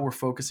like, "Oh, we're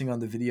focusing on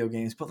the video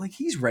games," but like,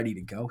 he's ready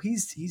to go.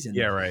 He's in.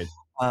 Yeah, right.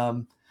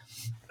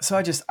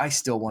 So I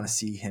still want to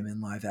see him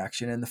in live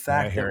action, and the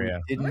fact that we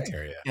didn't,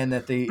 and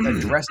that they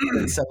addressed it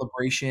in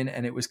Celebration,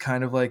 and it was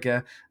kind of like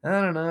I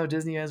don't know,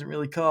 Disney hasn't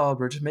really called.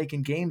 We're just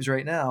making games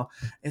right now.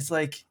 It's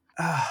like,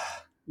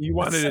 you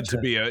wanted it to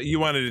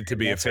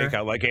be a fake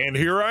out, like, and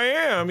here I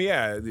am.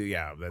 Yeah.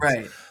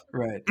 That's...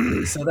 Right.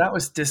 So that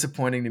was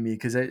disappointing to me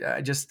because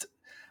I just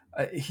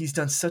he's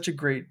done such a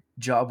great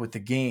job with the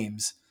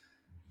games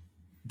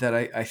that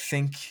I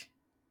think,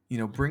 you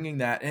know, bringing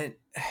that in,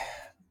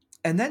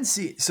 and then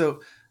so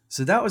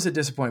that was a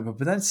disappointment.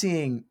 But then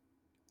seeing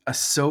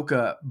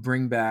Ahsoka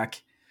bring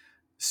back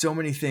so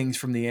many things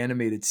from the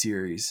animated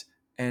series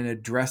and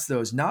address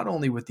those, not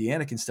only with the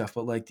Anakin stuff,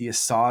 but like the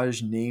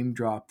Asajj name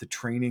drop, the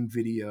training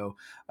video,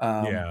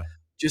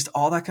 just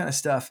all that kind of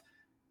stuff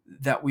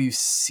that we've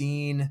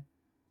seen,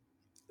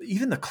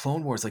 even the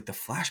Clone Wars, like the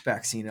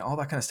flashback scene and all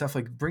that kind of stuff,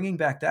 like bringing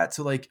back that.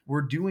 So like,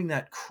 we're doing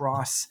that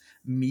cross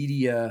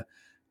media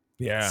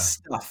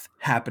stuff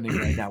happening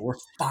right now. We're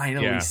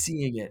finally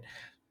seeing it.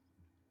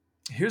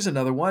 Here's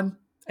another one.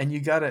 And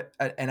you got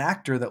an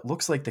actor that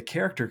looks like the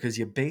character because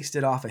you based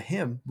it off of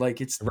him.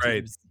 Like, it's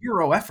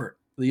zero effort.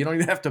 You don't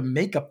even have to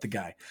make up the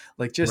guy.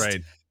 Like, just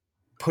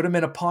put him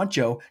in a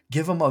poncho,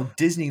 give him a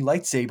Disney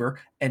lightsaber,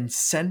 and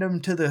send him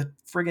to the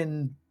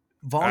friggin'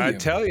 I volume.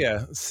 tell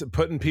you,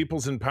 putting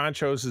peoples in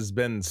ponchos has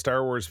been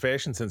Star Wars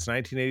fashion since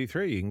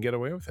 1983. You can get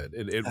away with it.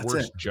 It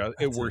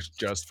That's works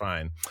just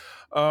fine.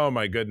 Oh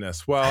my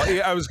goodness. Well,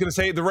 yeah, I was going to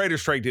say the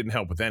writer's strike didn't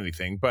help with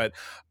anything, but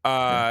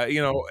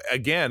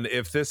again,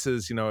 if this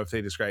is, if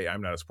they describe,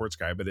 I'm not a sports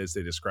guy, but as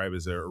they describe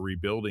as a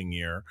rebuilding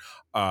year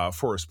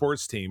for a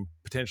sports team,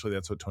 potentially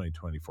that's what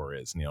 2024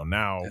 is.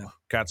 Now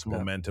got some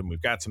momentum.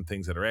 We've got some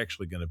things that are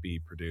actually going to be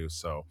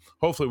produced. So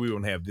hopefully we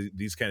won't have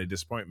these kind of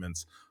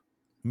disappointments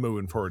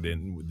moving forward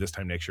in this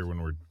time next year when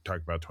we're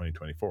talking about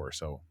 2024.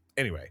 So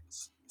anyway,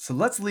 so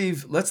let's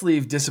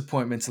leave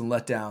disappointments and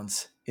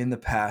letdowns in the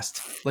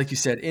past. Like you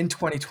said, in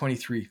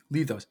 2023,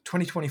 leave those.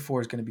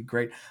 2024 is going to be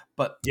great,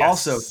 but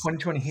also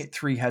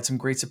 2023 had some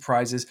great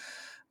surprises.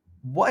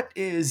 What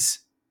is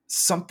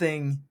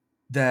something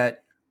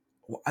that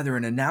either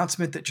an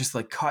announcement that just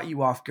like caught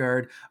you off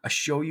guard, a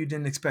show you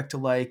didn't expect to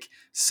like,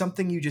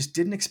 something you just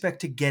didn't expect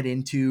to get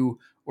into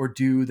or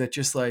do that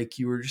just like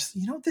you were just,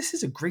 this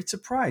is a great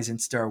surprise in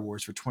Star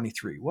Wars for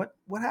 23. What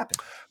happened?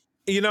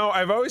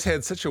 I've always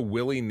had such a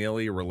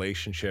willy-nilly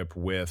relationship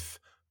with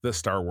the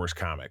Star Wars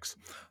comics.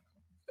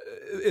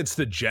 It's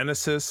the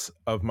genesis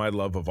of my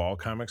love of all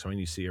comics. I mean,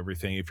 you see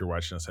everything. If you're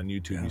watching us on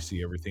YouTube, you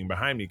see everything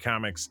behind me.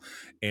 Comics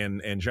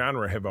and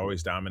genre have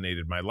always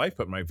dominated my life.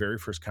 But my very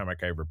first comic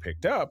I ever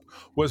picked up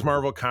was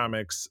Marvel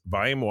Comics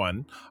Volume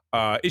 1,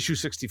 issue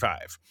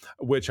 65,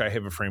 which I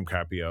have a frame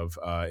copy of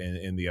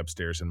in the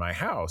upstairs in my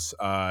house.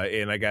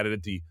 And I got it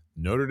at the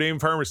Notre Dame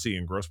Pharmacy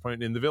in Grosse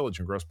Pointe, in the Village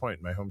in Grosse Pointe,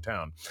 my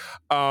hometown.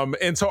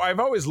 And so I've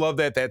always loved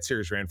that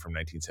series ran from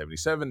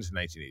 1977 to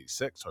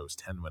 1986. So I was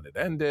 10 when it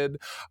ended.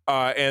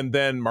 And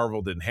then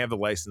Marvel didn't have the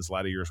license. A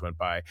lot of years went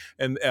by.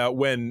 And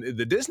when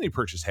the Disney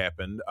purchase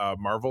happened,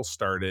 Marvel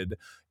started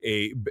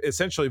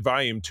essentially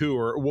volume 2,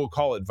 or we'll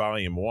call it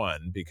volume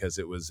 1, because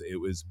it was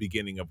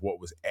beginning of what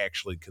was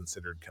actually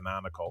considered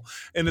canonical.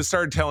 And it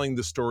started telling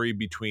the story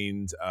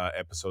between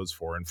episodes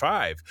 4 and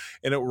 5.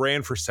 And it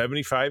ran for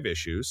 75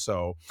 issues.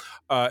 So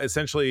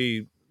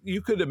essentially,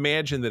 you could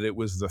imagine that it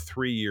was the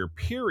 3-year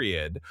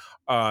period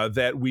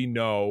that we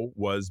know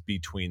was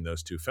between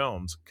those two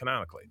films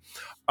canonically.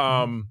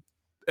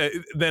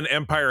 Then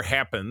Empire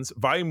happens.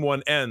 Volume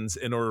 1 ends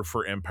in order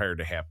for Empire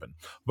to happen.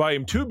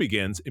 Volume 2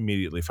 begins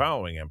immediately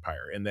following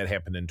Empire, and that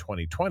happened in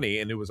 2020.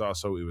 And it was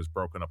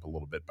broken up a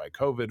little bit by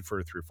COVID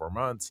for 3 or 4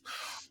 months.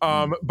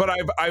 But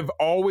I've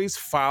always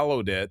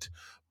followed it.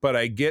 But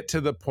I get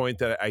to the point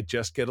that I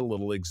just get a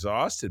little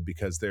exhausted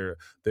because they're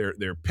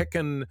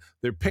picking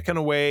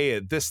away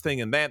at this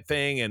thing and that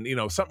thing,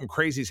 and something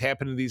crazy's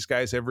happening to these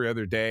guys every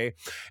other day,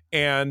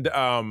 and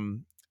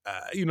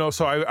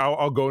so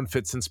I'll go in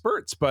fits and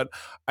spurts. But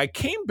I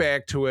came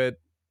back to it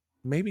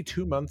maybe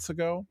 2 months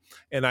ago,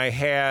 and I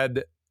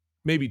had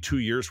maybe 2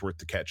 years worth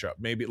to catch up.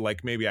 Maybe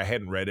I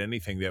hadn't read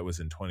anything that was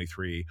in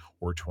 23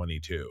 or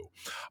 22,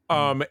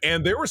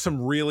 and there were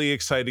some really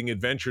exciting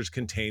adventures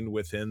contained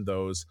within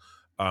those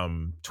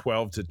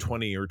 12 to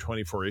 20 or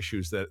 24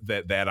 issues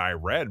that I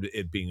read,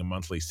 it being a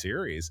monthly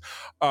series,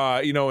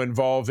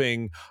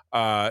 involving,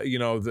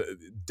 the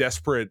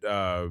desperate,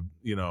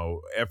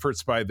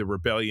 efforts by the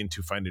rebellion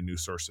to find a new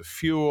source of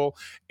fuel.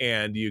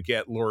 And you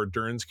get Laura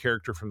Dern's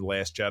character from The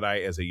Last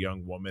Jedi as a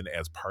young woman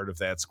as part of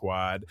that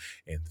squad.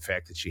 And the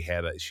fact that she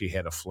had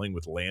a fling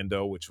with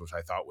Lando, which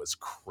I thought was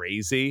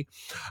crazy.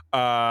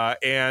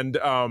 And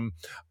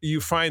you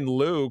find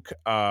Luke,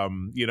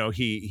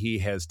 he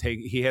has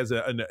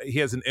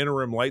an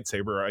interim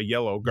lightsaber, a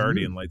yellow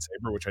Guardian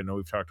lightsaber, which I know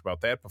we've talked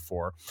about that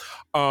before,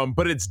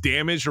 but it's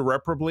damaged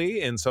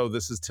irreparably, and so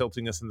this is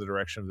tilting us in the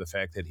direction of the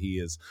fact that he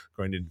is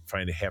going to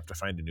have to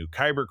find a new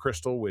Kyber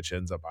crystal, which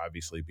ends up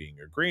obviously being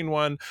a green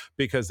one,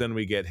 because then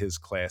we get his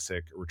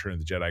classic Return of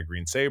the Jedi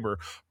green saber.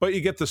 But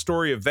you get the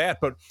story of that.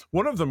 But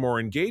one of the more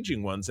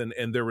engaging ones, and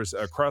there was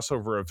a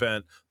crossover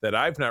event that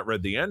I've not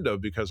read the end of,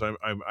 because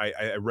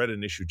I read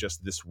an issue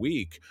just this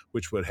week,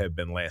 which would have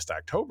been last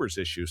October's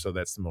issue, so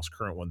that's the most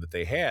current one that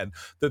they had,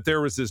 that there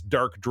was this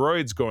dark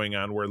droids going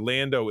on where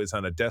Lando is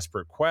on a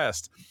desperate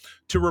quest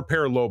to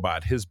repair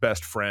Lobot, his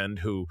best friend,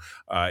 who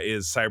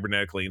is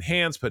cybernetically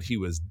enhanced, but he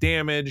was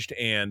damaged.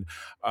 And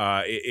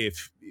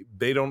if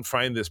they don't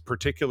find this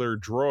particular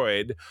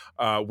droid,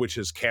 which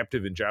is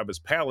captive in Jabba's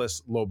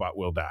palace, Lobot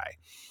will die.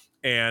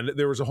 And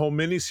there was a whole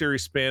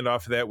miniseries spanned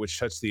off of that, which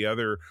touched the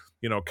other,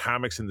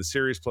 comics in the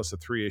series, plus a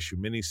 3-issue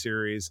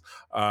miniseries.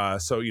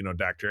 So,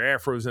 Dr.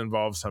 Aphra was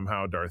involved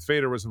somehow. Darth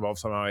Vader was involved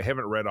somehow. I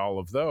haven't read all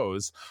of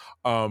those,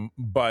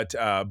 but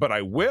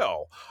I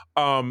will.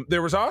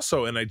 There was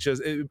also, and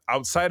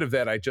outside of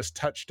that, I just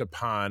touched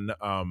upon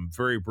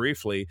very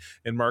briefly,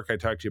 and Mark, I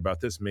talked to you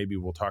about this. Maybe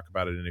we'll talk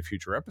about it in a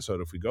future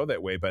episode if we go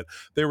that way. But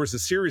there was a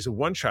series of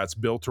one-shots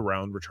built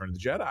around Return of the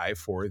Jedi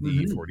for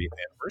the 40th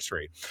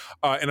anniversary.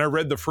 And I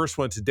read the first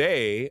one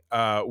today,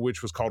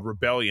 which was called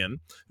Rebellion.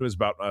 It was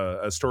about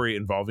a story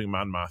involving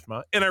Mon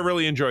Mothma, and I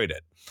really enjoyed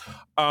it.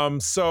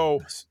 So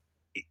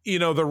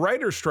The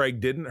writer's strike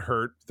didn't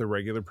hurt the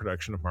regular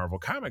production of Marvel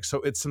Comics.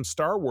 So it's some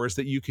Star Wars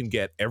that you can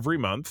get every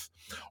month.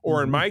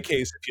 Or in my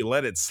case, if you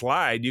let it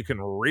slide, you can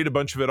read a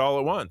bunch of it all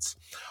at once.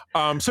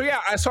 So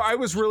I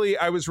was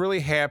really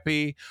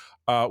happy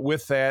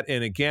with that.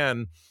 And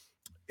again,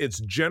 it's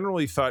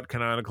generally thought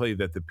canonically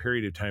that the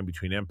period of time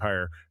between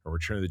Empire and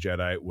Return of the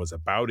Jedi was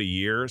about a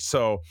year.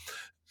 So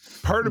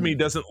part of me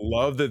doesn't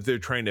love that they're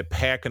trying to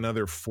pack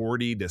another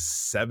 40 to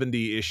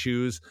 70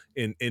 issues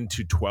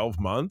into 12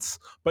 months.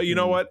 But you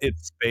know what?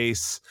 It's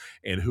space,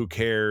 and who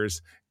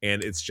cares?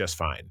 And it's just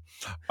fine.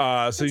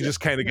 So you just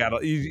kind of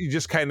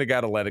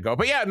gotta let it go.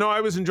 But yeah, no,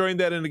 I was enjoying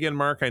that. And again,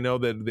 Mark, I know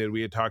that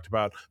we had talked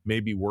about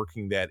maybe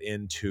working that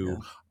into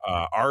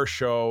our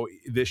show,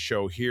 this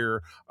show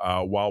here,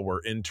 while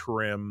we're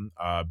interim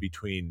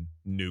between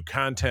new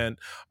content.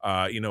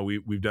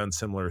 We've done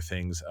similar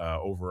things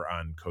over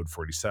on Code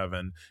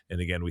 47. And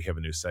again, we have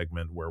a new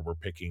segment where we're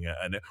picking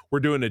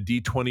we're doing a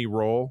D20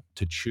 roll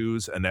to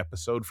choose an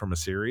episode from a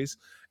series,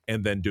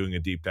 and then doing a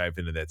deep dive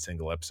into that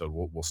single episode.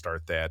 We'll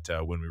start that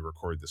when we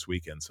record this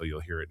weekend, so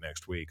you'll hear it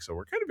next week. So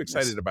we're kind of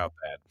excited about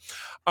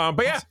that.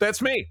 But yeah, that's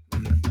me.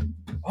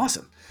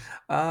 Awesome.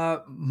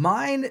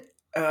 Mine,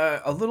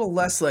 a little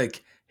less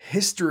like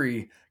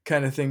history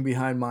kind of thing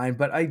behind mine,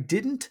 but I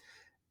didn't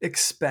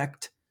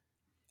expect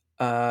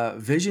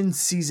Vision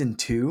Season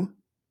 2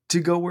 to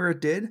go where it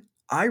did.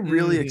 I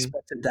really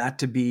expected that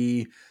to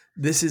be,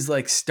 this is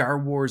like Star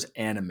Wars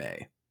anime.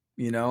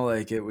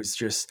 Like it was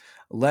just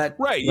let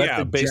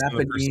the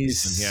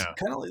Japanese,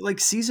 kind of like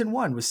season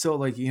 1 was so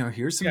like,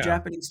 here's some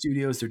Japanese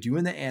studios, they're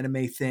doing the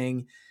anime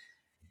thing.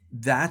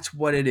 That's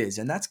what it is.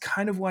 And that's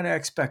kind of what I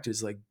expect,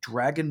 is like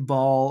Dragon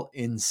Ball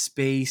in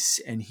space,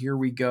 and here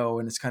we go.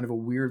 And it's kind of a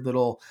weird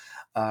little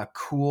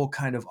cool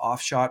kind of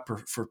offshot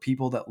for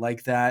people that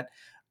like that.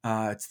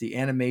 It's the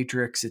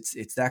Animatrix,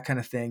 it's that kind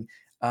of thing.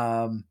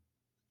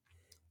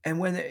 And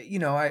when,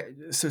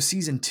 so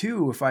season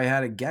 2, if I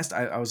had a guest,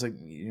 I was like,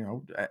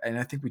 and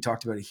I think we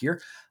talked about it here,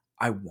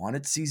 I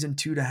wanted season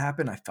 2 to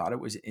happen. I thought it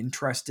was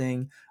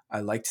interesting.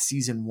 I liked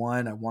season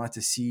 1. I wanted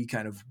to see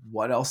kind of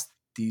what else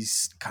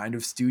these kind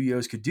of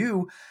studios could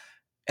do.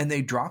 And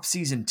they dropped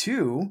season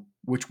 2,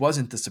 which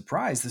wasn't the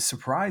surprise. The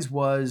surprise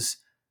was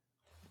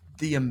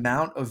the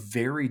amount of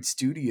varied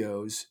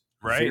studios,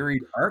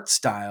 varied art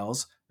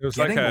styles, it was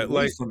getting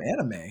away from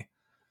anime.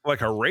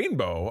 Like a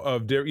rainbow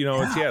of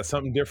it's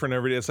something different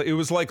every day. It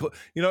was like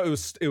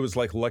it was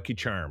like Lucky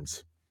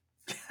Charms.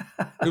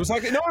 It was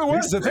like, no, it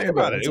was. Think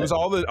about it. It was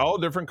all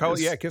different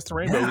colors. Yeah, Kiss the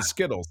Rainbow. It was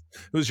Skittles.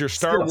 It was your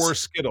Star Wars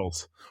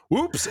Skittles.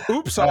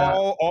 Oops,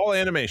 all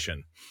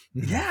animation.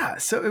 Yeah.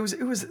 So it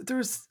was there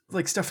was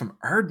like stuff from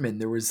Aardman.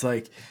 There was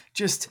like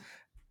just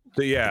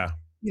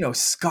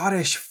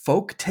Scottish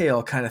folk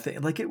tale kind of thing.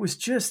 Like it was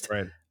just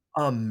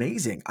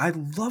amazing. I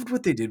loved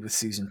what they did with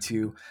season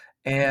 2,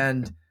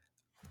 and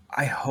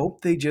I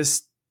hope they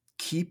just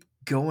keep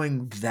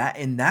going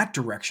in that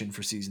direction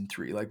for season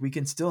 3. Like we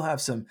can still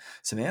have some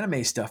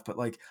anime stuff, but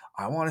like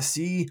I want to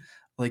see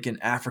like an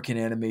African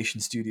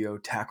animation studio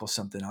tackle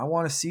something. I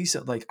want to see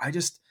like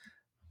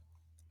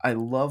I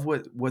love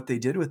what they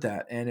did with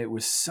that, and it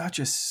was such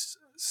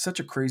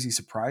a crazy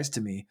surprise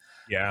to me.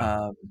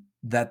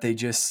 That they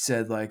just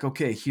said like,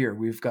 okay, here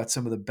we've got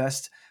some of the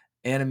best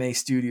anime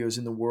studios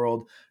in the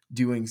world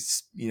doing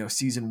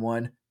season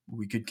 1.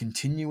 We could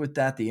continue with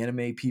that. The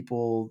anime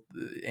people,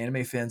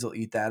 anime fans will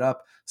eat that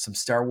up. Some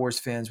Star Wars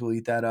fans will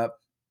eat that up.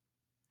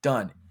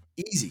 Done.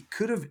 Easy.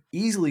 Could have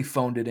easily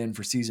phoned it in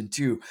for season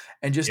 2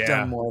 and just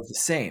done more of the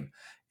same.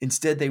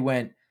 Instead, they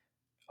went,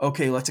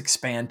 okay, let's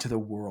expand to the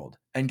world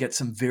and get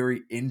some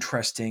very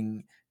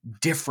interesting,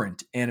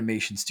 different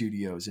animation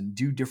studios and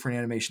do different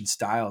animation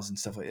styles and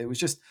stuff like that. It was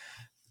just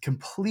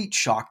complete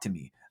shock to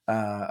me.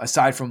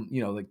 Aside from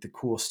like the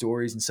cool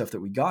stories and stuff that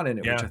we got in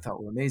it, which I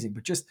thought were amazing,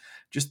 but just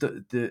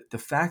the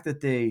fact that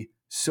they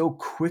so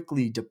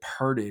quickly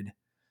departed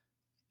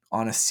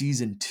on a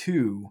season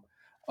 2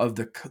 of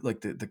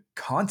the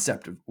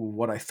concept of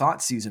what I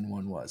thought season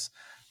 1 was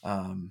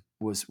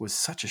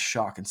such a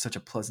shock and such a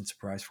pleasant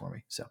surprise for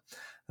me. So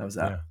that was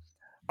that.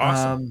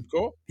 Awesome.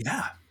 Cool.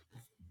 Yeah.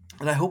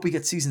 And I hope we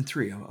get season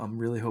 3. I'm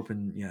really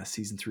hoping,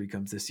 season 3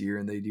 comes this year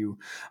and they do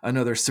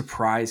another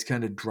surprise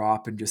kind of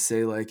drop and just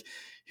say like,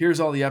 here's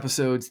all the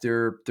episodes.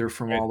 They're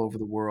from all over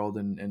the world,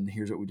 and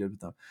here's what we did with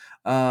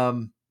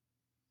them.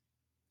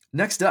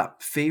 Next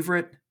up,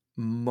 favorite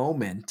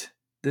moment.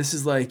 This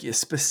is like a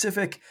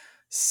specific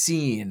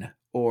scene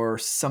or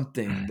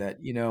something that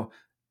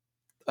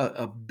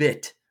a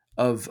bit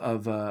of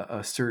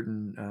a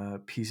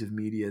certain piece of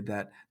media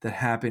that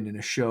happened in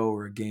a show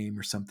or a game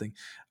or something.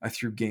 I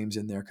threw games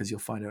in there because you'll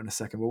find out in a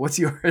second. But what's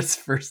yours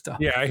first off?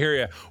 Yeah, I hear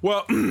you.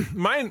 Well,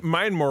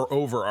 mine more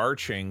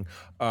overarching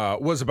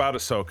was about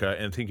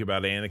Ahsoka and thinking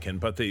about Anakin.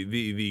 But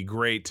the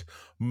great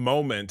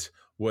moment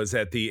was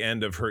at the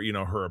end of her,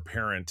 her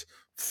apparent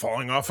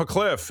falling off a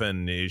cliff,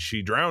 and is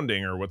she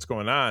drowning or what's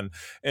going on?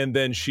 And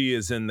then she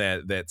is in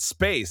that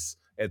space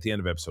at the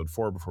end of episode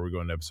 4 before we go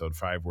into episode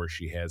 5, where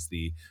she has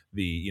the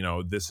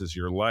this is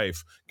your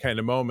life kind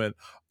of moment.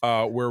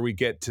 where we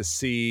get to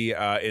see,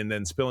 and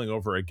then spilling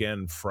over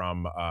again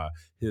from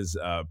his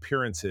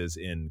appearances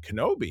in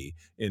Kenobi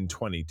in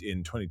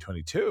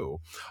 2022,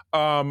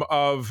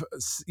 of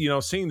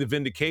seeing the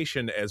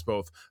vindication as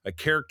both a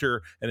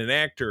character and an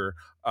actor,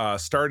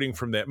 starting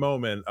from that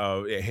moment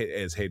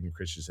as Hayden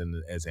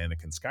Christensen as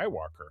Anakin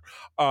Skywalker,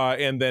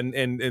 and then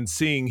and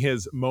seeing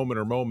his moment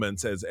or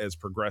moments as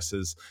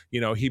progresses.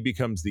 He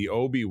becomes the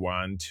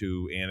Obi-Wan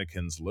to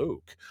Anakin's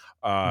Luke,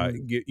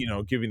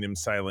 giving him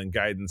silent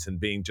guidance and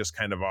being just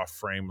kind of off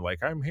frame,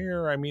 like, I'm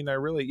here. I mean, I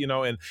really,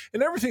 and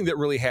everything that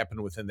really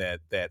happened within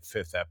that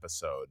fifth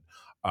episode,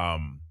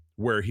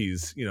 where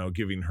he's,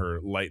 giving her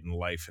light and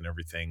life and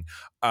everything.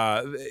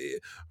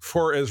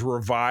 For as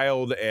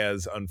reviled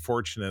as,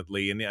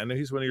 unfortunately, and I know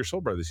he's one of your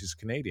soul brothers, he's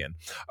Canadian,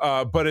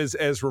 but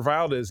as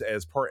reviled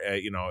as part,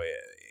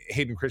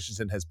 Hayden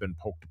Christensen has been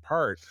poked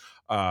apart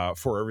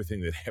for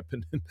everything that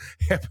happened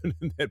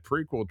in that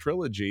prequel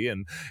trilogy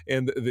and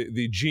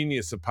the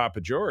genius of Papa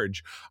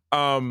George.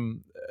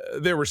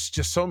 There was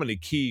just so many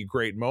key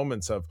great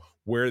moments of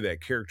where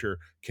that character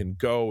can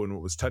go, and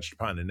what was touched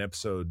upon in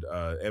episode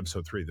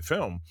 3 of the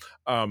film,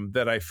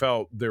 that I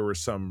felt there was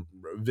some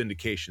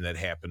vindication that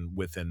happened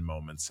within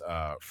moments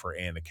for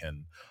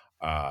Anakin,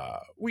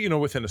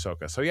 within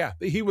Ahsoka. So yeah,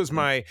 he was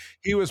my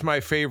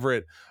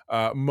favorite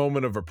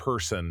moment of a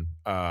person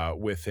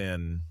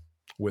within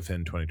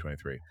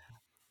 2023.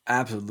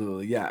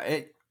 Absolutely,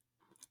 yeah.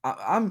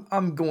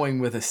 I'm going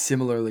with a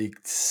similarly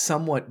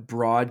somewhat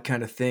broad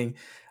kind of thing,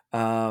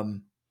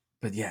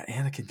 but yeah,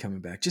 Anakin coming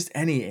back, just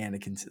any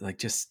Anakin,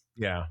 like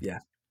Yeah.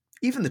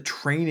 Even the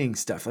training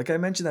stuff, like I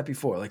mentioned that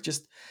before, like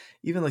just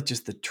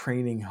the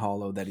training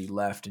hollow that he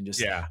left, and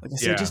just Yeah. like I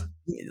said, just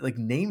like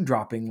name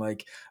dropping,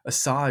 like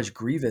Asajj,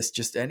 Grievous,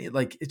 just any,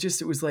 like it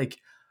was like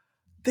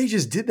they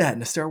just did that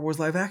in a Star Wars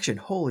live action.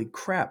 Holy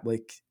crap!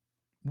 Like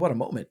what a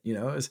moment,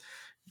 It was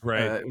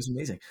Right. it was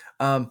amazing.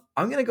 I'm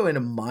gonna go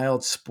into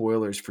mild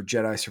spoilers for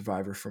Jedi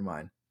Survivor for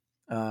mine.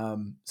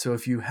 So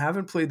if you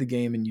haven't played the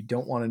game and you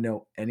don't want to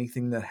know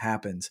anything that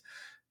happens,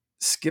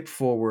 skip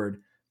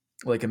forward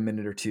like a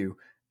minute or two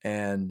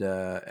and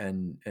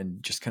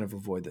just kind of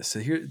avoid this. So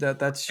here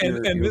that's your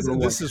little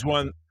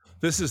one.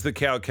 This is the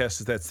Cal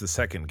Kestis. That's the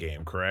second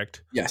game,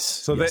 correct? Yes.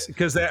 So yes.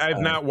 because I've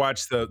not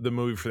watched the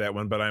movie for that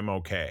one, but I'm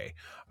okay.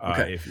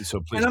 Okay.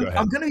 So please and go ahead.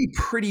 I'm going to be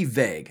pretty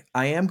vague.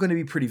 I am going to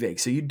be pretty vague.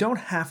 So you don't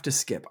have to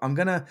skip. I'm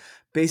going to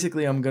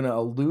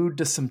allude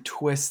to some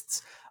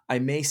twists. I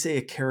may say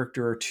a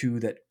character or two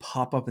that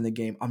pop up in the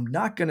game. I'm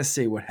not going to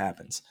say what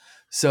happens.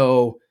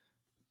 So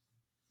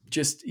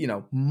just,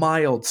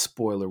 mild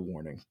spoiler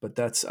warning, but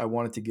I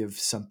wanted to give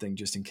something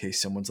just in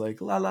case someone's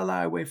like, la, la, la,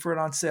 I wait for it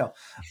on sale.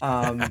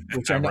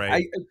 Which I know,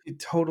 Right. I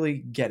totally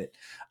get it.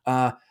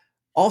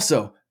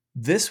 Also,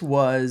 this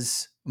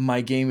was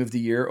my game of the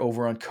year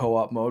over on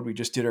co-op mode. We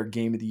just did our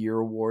game of the year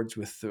awards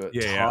with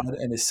Todd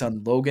and his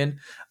son Logan.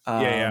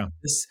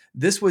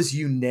 This was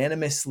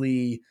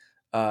unanimously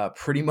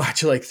pretty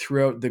much like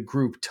throughout the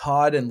group.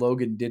 Todd and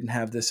Logan didn't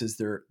have this as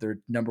their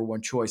number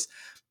one choice,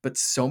 but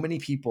so many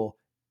people,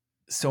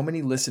 so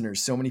many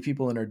listeners, so many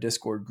people in our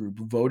Discord group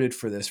voted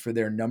for this for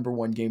their number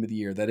one game of the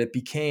year that it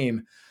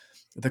became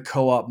the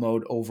co-op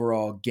mode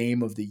overall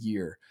game of the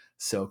year.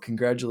 So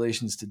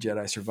congratulations to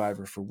Jedi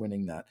Survivor for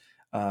winning that.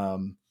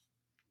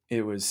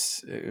 It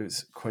was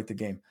quite the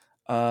game.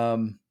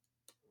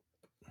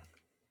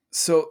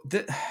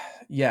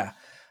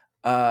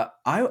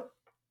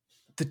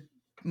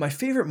 My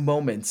favorite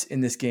moments in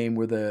this game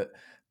were the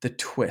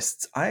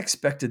twists. I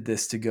expected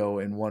this to go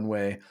in one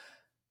way.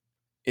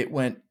 It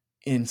went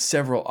in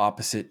several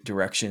opposite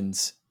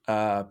directions.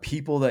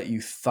 People that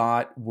you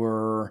thought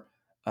were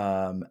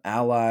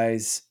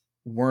allies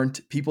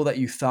weren't. People that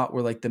you thought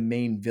were like the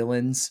main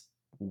villains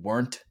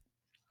weren't.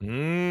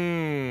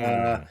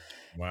 Wow.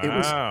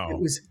 It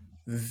was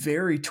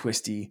very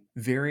twisty,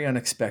 very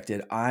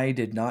unexpected. I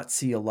did not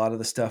see a lot of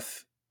the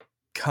stuff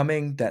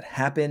coming that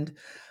happened.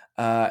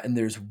 And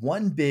there's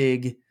one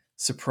big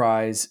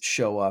surprise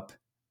show up.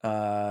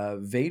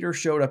 Vader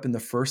showed up in the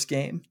first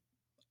game.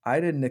 I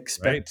didn't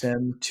expect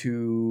them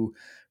to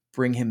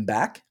bring him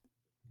back.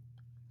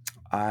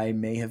 I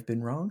may have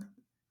been wrong.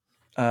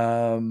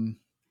 And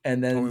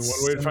then only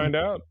one way to find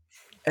out.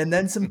 And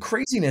then some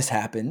craziness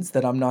happens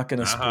that I'm not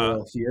going to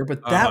spoil here,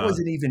 but that was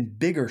an even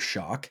bigger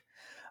shock.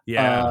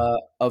 Yeah.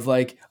 Of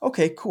like,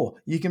 okay, cool,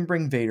 you can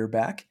bring Vader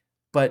back,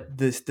 but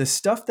the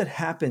stuff that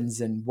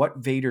happens and what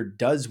Vader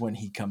does when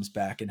he comes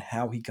back and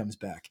how he comes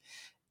back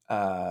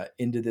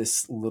into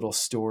this little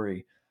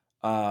story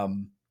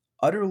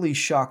utterly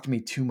shocked me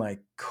to my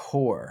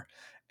core.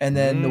 And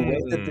then the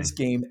way that this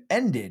game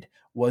ended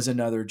was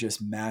another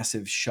just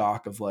massive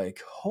shock of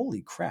like,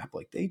 holy crap,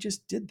 like they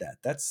just did that.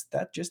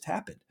 That just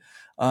happened.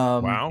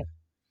 Wow.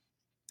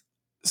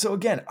 So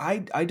again, I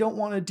don't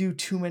want to do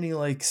too many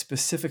like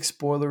specific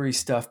spoilery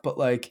stuff, but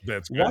like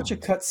watch a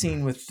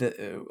cutscene with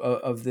the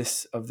of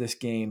this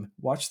game.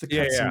 Watch the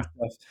cutscene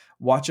stuff.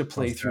 Watch a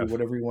playthrough,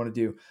 whatever you want to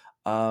do,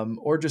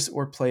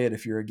 or play it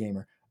if you're a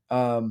gamer.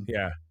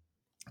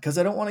 because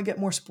I don't want to get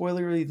more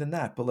spoilery than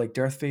that, but like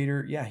Darth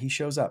Vader, yeah, he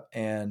shows up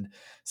and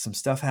some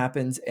stuff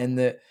happens,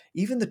 and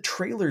even the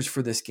trailers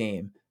for this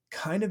game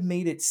kind of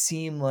made it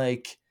seem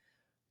like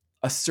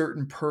a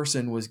certain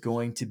person was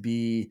going to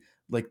be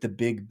like the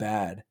big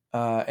bad.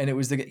 And it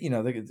was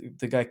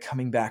the guy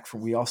coming back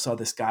from. We all saw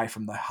this guy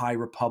from the High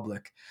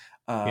Republic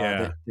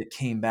that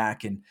came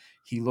back, and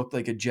he looked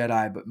like a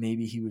Jedi, but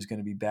maybe he was going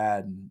to be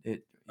bad.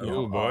 And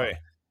Oh boy.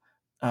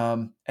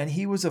 And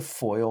he was a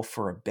foil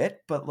for a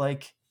bit, but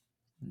like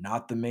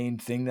not the main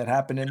thing that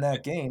happened in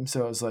that game.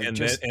 So it was like,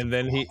 and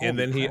then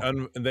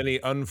he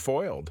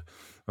unfoiled.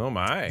 Oh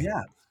my.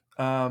 Yeah.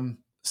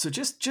 So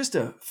just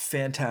a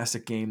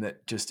fantastic game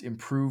that just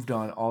improved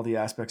on all the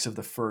aspects of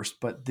the first,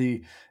 but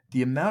the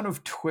amount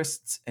of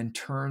twists and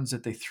turns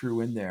that they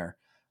threw in there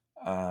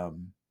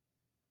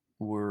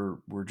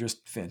were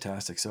just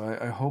fantastic. So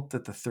I hope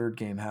that the third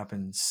game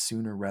happens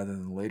sooner rather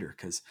than later,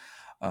 because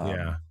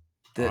Awesome.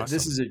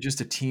 this is just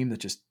a team that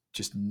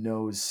just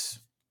knows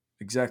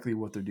exactly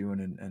what they're doing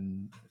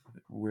and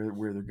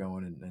where they're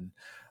going,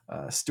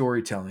 and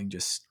storytelling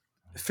just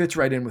fits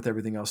right in with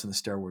everything else in the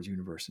Star Wars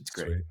universe. It's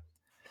great. Sweet.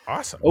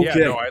 Awesome. Okay.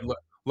 Yeah, no, I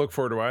look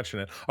forward to watching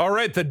it. All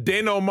right, the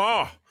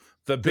denouement,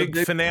 the big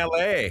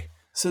finale.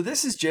 So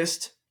this is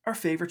just our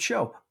favorite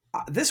show.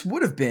 This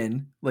would have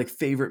been like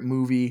favorite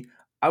movie.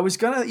 I was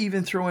gonna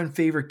even throw in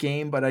favorite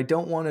game, but I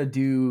don't want to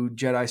do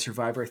Jedi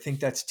Survivor. I think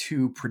that's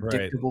too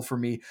predictable for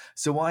me.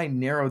 So I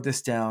narrowed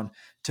this down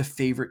to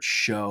favorite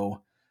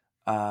show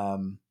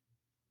in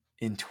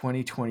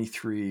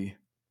 2023.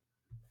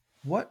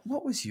 What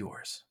was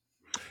yours?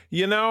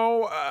 Being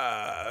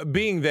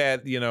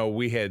that,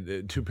 we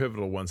had two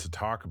pivotal ones to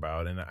talk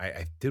about, and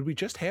I did we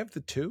just have the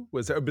two?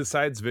 Was there,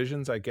 besides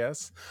Visions, I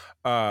guess?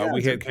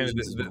 We had kind of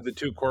the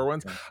two core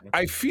ones.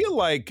 I feel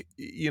like,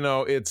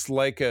 it's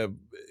like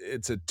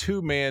it's a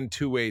two-man,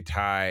 two-way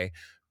tie,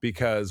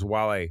 because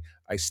while I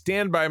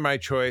stand by my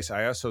choice,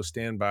 I also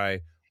stand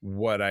by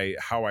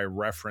how I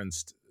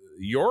referenced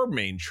your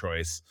main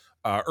choice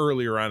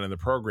earlier on in the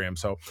program.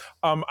 So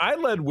I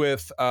led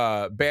with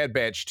Bad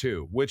Batch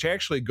 2, which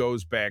actually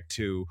goes back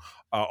to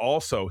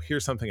also,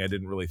 here's something I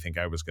didn't really think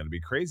I was going to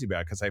be crazy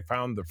about, because I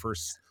found the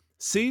first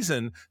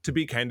season to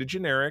be kind of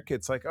generic.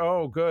 It's like,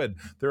 oh, good,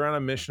 they're on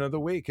a mission of the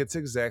week. It's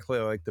exactly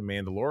like The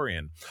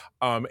Mandalorian.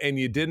 And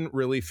you didn't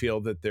really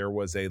feel that there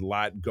was a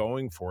lot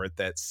going for it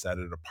that set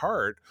it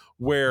apart,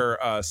 where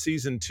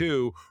season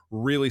 2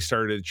 really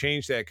started to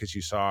change that, because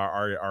you saw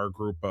our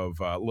group of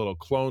little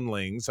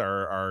clonelings,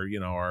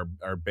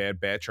 our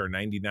Bad Batch, our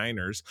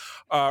 99ers,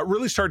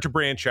 really start to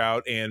branch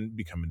out and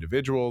become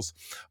individuals.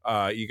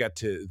 You got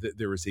to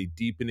there was a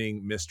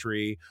deepening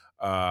mystery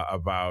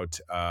about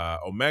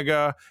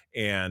Omega,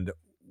 and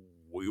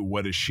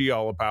what is she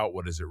all about?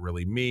 What does it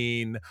really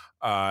mean?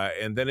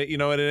 And then it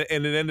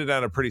ended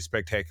on a pretty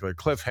spectacular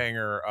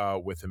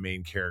cliffhanger with the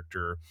main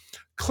character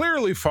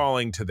clearly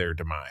falling to their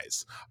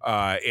demise.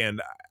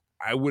 And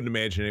I wouldn't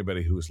imagine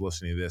anybody who is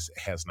listening to this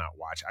has not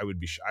watched. I would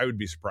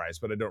be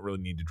surprised, but I don't really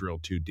need to drill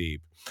too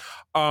deep.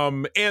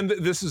 And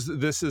this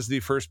is the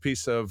first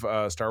piece of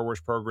Star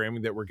Wars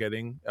programming that we're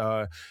getting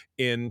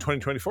in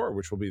 2024,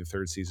 which will be the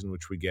third season,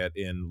 which we get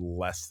in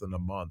less than a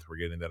month. We're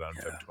getting that on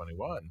Feb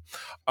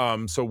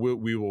 21. So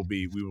we will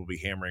be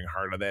hammering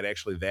hard on that.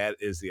 Actually, that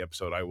is the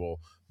episode I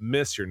will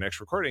miss your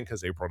next recording,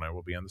 because April and I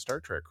will be on the Star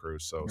Trek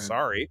cruise. So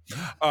sorry,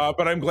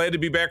 but I'm glad to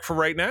be back for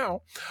right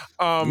now.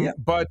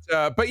 But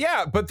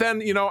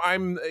then,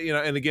 I'm,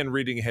 and again,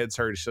 reading ahead,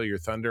 sorry to steal your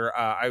thunder.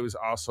 I was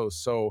also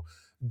so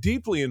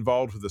deeply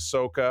involved with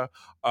Ahsoka.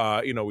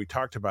 We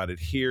talked about it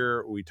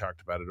here. We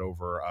talked about it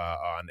over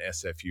on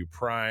SFU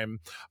Prime.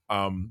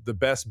 The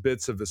best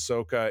bits of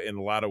Ahsoka in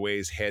a lot of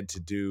ways had to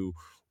do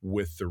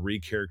with the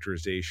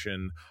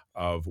recharacterization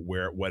of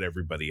what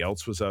everybody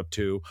else was up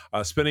to.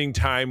 Spending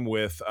time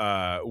with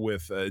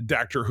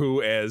Doctor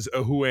Who as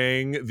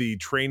Huang, the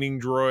training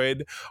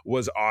droid,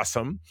 was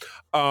awesome.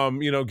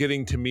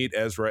 Getting to meet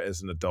Ezra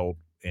as an adult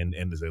and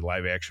as a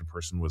live action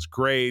person was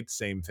great.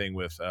 Same thing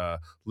with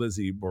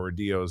Lizzie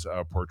Borodio's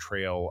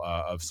portrayal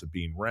of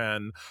Sabine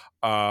Wren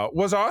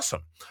was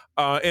awesome.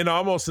 And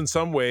almost in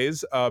some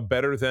ways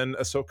better than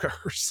Ahsoka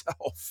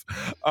herself.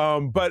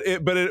 But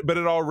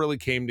it all really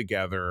came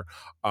together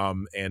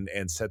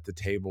and set the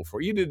table for,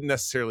 you didn't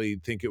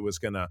necessarily think it was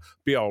going to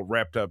be all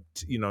wrapped up,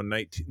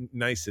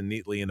 nice and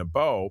neatly in a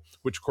bow,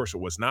 which of course it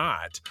was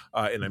not.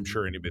 And I'm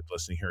sure anybody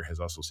listening here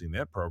has also seen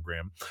that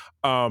program.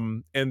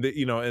 And that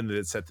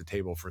it set the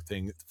table for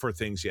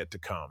things yet to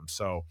come.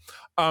 So,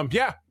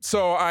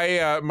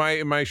 So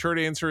my short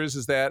answer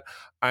is that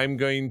I'm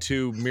going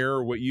to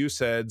mirror what you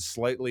said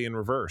slightly in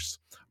reverse.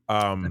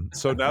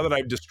 So now that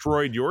I've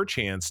destroyed your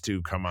chance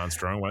to come on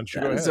strong, why don't you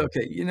go ahead? It's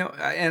okay.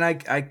 And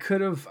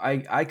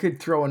I could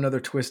throw another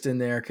twist in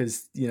there,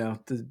 because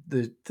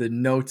the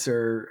notes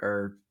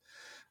are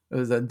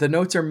the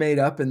notes are made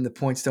up and the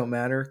points don't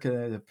matter.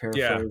 To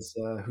paraphrase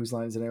Whose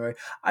Line Is It Anyway?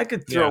 I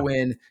could throw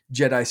in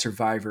Jedi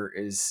Survivor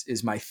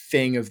is my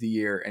thing of the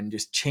year and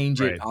just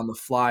change it on the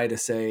fly to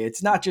say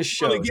it's not just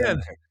shows.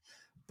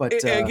 But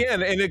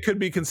Again, and it could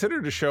be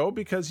considered a show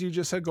because you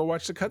just said go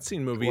watch the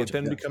cutscene movie. watch It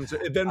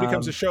then yeah.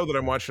 becomes a show that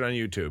I'm watching on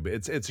YouTube.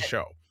 It's a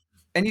show.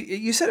 And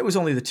you said it was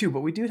only the 2,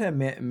 but we do have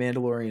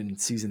Mandalorian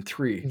season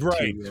 3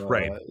 Right.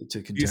 to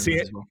You contend see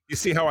with it? as well. You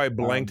see how I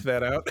blanked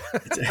that out?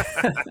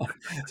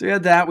 So we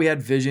had that. We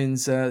had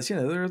Visions. So,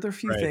 there are a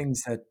few Right.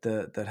 things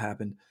that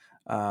happened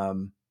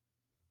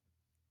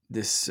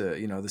this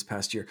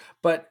past year.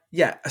 But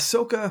yeah,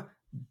 Ahsoka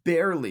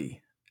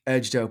barely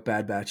edged out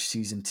Bad Batch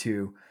season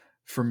 2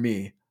 for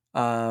me.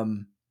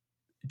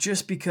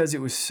 Just because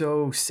it was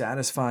so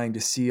satisfying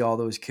to see all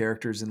those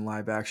characters in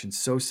live action,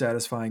 so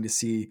satisfying to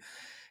see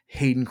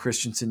Hayden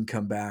Christensen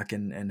come back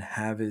and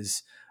have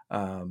his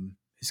kind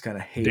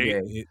of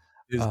heyday.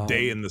 His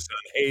day in the sun.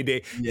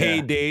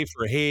 Heyday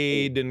for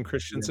Hayden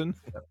Christensen.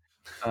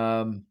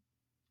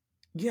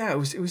 Yeah, it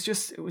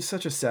was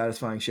such a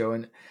satisfying show,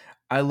 and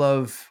I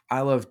love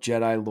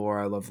Jedi lore.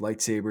 I love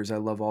lightsabers. I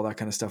love all that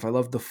kind of stuff. I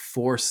love the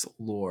Force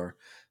lore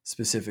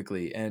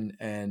specifically,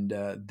 and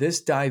this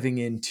diving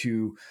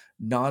into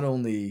not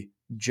only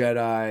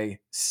Jedi,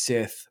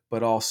 Sith,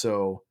 but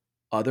also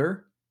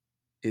other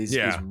is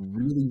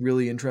really,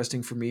 really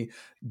interesting for me.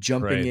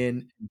 Jumping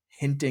in,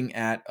 hinting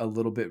at a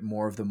little bit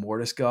more of the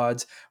Mortis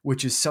gods,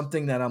 which is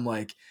something that I'm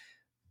like,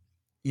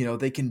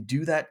 they can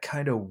do that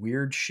kind of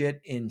weird shit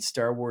in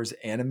Star Wars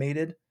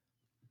animated,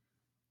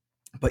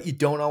 but you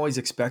don't always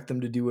expect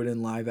them to do it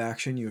in live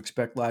action. You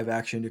expect live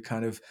action to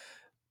kind of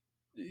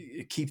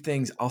keep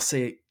things, I'll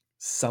say,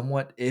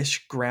 somewhat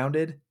ish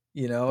grounded,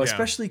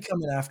 especially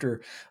coming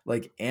after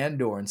like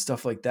Andor and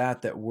stuff like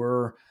that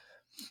were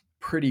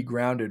pretty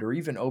grounded, or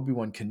even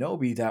Obi-Wan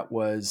Kenobi that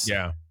was,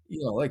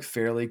 like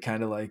fairly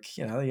kind of like,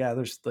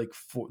 there's like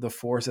the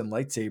Force and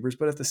lightsabers,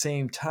 but at the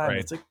same time,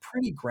 it's like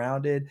pretty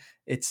grounded.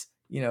 It's,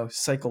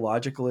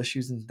 psychological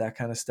issues and that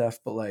kind of stuff.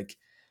 But like,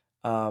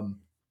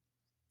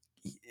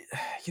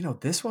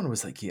 this one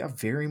was like,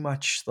 very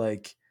much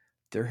like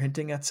they're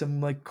hinting at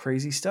some like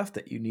crazy stuff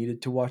that you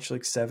needed to watch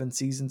like 7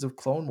 seasons of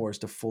Clone Wars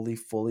to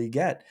fully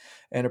get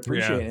and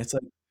appreciate. And it's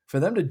like, for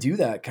them to do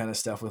that kind of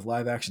stuff with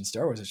live action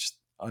Star Wars, it's just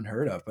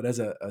unheard of. But as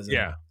a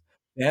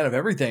fan of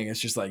everything, it's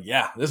just like,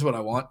 this is what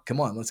I want.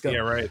 Come on, let's go. Yeah,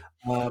 right.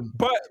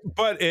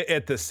 But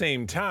at the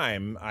same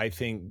time, I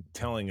think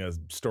telling a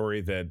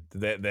story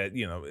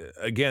that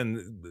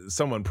again,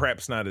 someone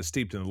perhaps not as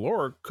steeped in the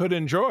lore could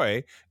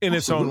enjoy in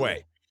its own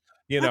way,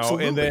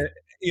 and then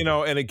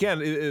and again,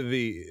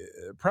 the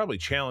probably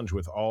challenge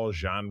with all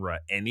genre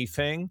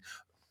anything.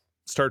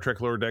 Star Trek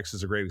Lower Decks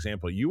is a great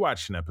example. You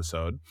watched an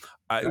episode.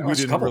 We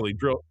didn't really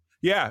drill.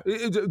 Yeah,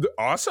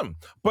 awesome.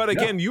 But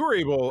again, you were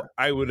able,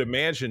 I would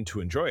imagine,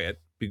 to enjoy it,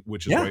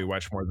 which is why you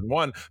watch more than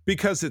one,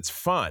 because it's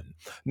fun.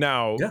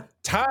 Now,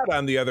 Todd,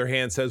 on the other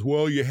hand, says,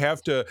 well, you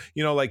have to,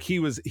 like he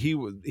was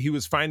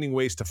finding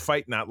ways to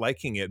fight not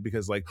liking it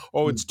because like,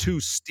 it's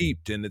too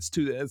steeped and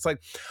it's like,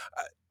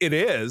 it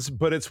is,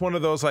 but it's one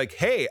of those like,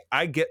 hey,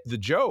 I get the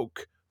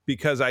joke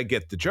because I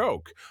get the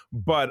joke.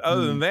 But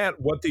other than that,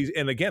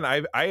 and again,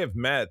 I have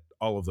met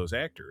all of those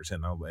actors,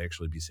 and I'll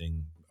actually be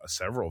seeing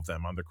several of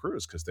them on the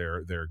cruise because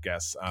they're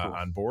guests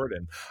on board.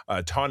 And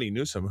Tawny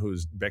Newsom,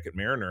 who's Beckett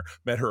Mariner,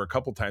 met her a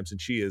couple times,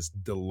 and she is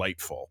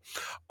delightful.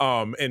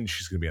 And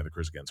she's going to be on the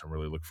cruise again, so I'm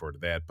really looking forward to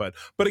that. But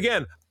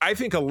again, I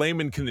think a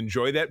layman can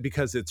enjoy that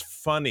because it's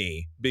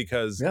funny.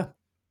 Because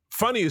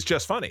funny is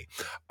just funny.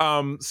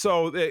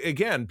 So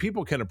again,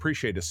 people can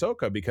appreciate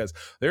Ahsoka because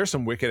there's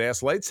some wicked ass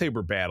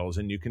lightsaber battles,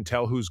 and you can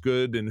tell who's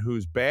good and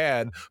who's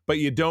bad. But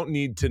you don't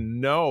need to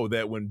know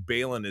that when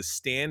Balin is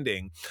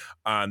standing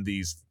on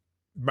these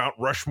Mount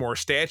Rushmore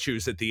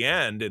statues at the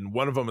end, and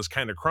one of them is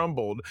kind of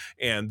crumbled,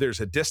 and there's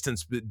a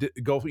distance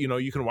go.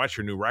 You can watch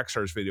your new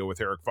Rockstars video with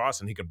Eric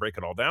Voss, and he can break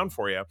it all down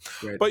for you.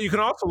 Right. But you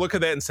can also look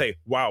at that and say,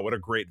 "Wow, what a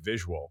great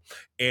visual!"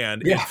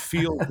 And it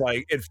feels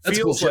like it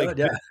feels like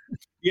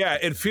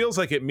it feels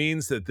like it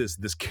means that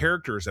this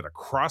character is at a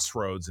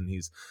crossroads, and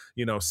he's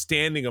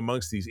standing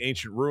amongst these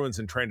ancient ruins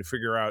and trying to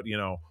figure out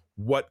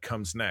what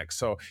comes next.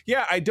 So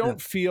I don't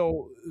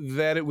feel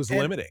that it was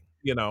limiting.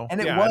 And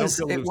it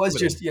was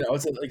just,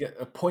 it's like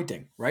a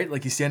pointing, right?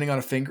 Like he's standing on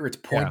a finger, it's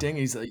pointing.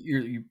 He's like,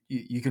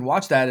 you can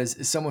watch that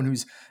as someone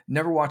who's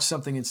never watched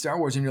something in Star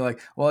Wars, and you're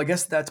like, well, I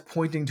guess that's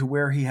pointing to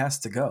where he has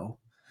to go.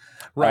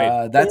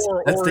 Right. That's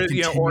the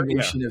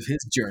continuation of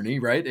his journey,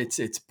 right? It's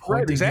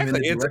pointing him in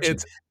the direction.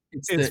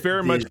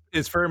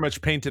 It's very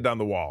much painted on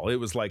the wall. It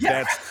was like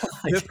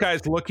this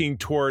guy's looking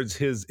towards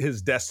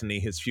his destiny,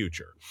 his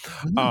future.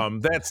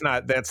 That's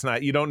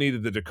not you don't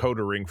need the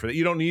decoder ring for that.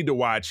 You don't need to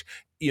watch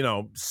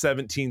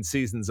 17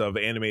 seasons of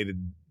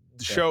animated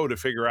show to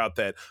figure out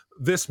that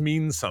this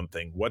means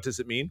something. What does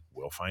it mean?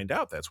 We'll find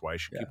out. That's why you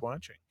should keep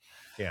watching.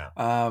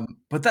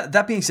 But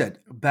that being said,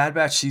 Bad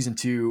Batch season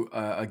 2,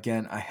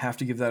 again, I have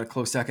to give that a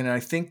close second, and I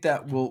think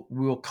that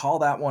we'll call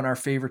that one our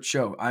favorite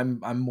show. I'm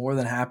more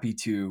than happy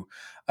to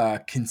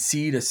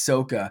concede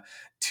Ahsoka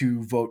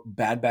to vote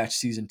Bad Batch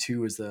season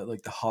 2 as the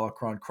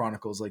Holocron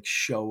Chronicles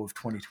show of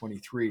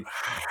 2023.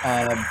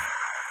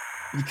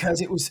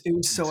 because it was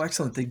so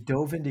excellent. They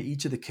dove into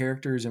each of the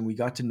characters, and we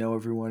got to know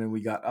everyone, and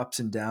we got ups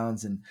and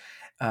downs, and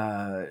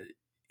uh,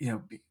 you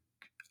know,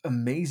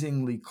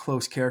 amazingly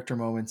close character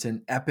moments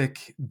and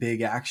epic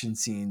big action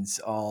scenes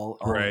all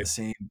in Right.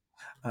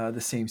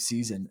 the same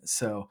season.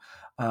 So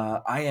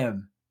I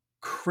am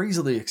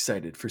crazily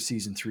excited for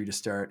season 3 to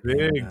start,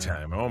 and Big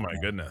time. Oh my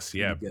goodness. it's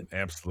gonna Yeah, be good.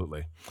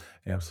 absolutely.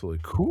 Yeah. Absolutely.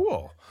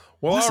 Cool.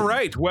 Well, all Awesome.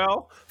 right.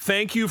 Well,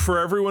 thank you for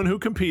everyone who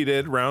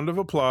competed. Round of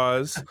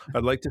applause.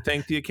 I'd like to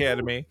thank the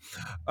Academy.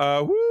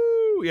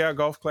 Woo! Yeah,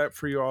 golf clap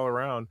for you all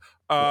around.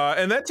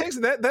 And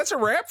that's a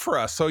wrap for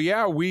us. So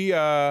yeah,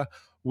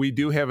 we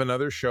do have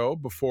another show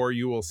before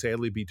you will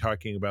sadly be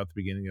talking about the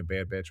beginning of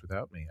Bad Batch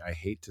without me. I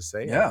hate to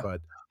say it, Yeah.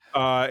 but We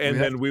and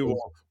have then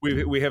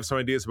to- we have some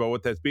ideas about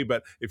what that's be.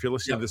 But if you're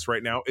listening Yep. to this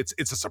right now,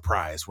 it's a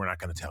surprise. We're not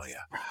going to tell you.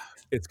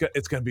 It's going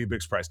to be a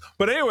big surprise.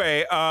 But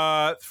anyway,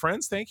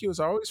 friends, thank you as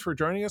always for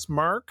joining us.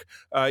 Mark,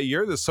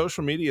 you're the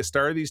social media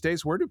star these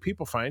days. Where do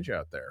people find you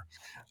out there?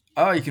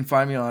 Oh, you can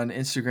find me on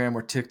Instagram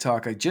or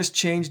TikTok. I just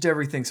changed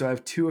everything, so I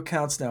have 2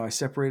 accounts now. I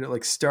separate it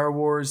like Star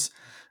Wars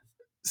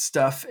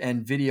stuff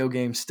and video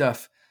game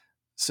stuff,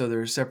 so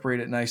they're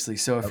separated nicely.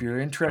 So if you're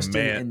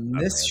interested in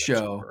this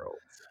show,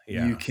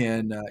 Yeah. you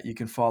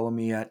can follow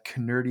me at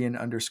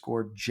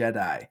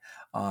Canardian_Jedi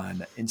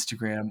on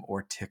Instagram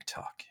or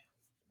TikTok.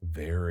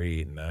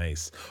 Very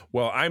nice.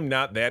 Well, I'm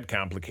not that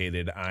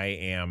complicated. I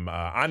am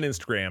on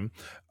Instagram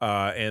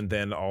and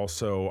then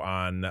also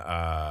on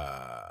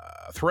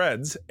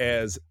Threads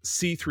as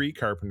C3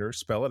 Carpenter.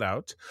 Spell it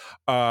out.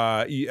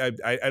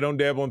 I don't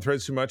dabble in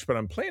Threads too much, but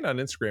I'm playing on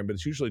Instagram. But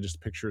it's usually just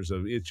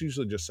it's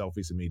usually just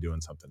selfies of me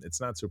doing something.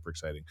 It's not super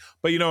exciting.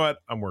 But you know what?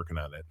 I'm working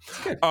on it.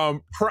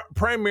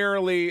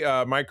 Primarily,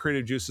 my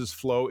creative juices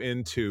flow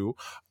into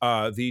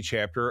the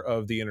chapter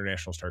of the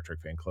International Star Trek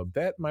Fan Club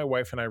that my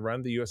wife and I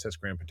run, the USS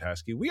Grand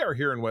Petoskey. We are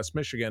here in West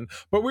Michigan,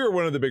 but we are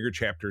one of the bigger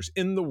chapters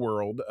in the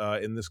world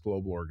in this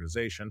global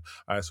organization.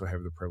 I also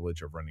have the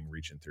privilege of running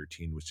Region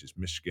 13, which is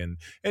Michigan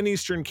and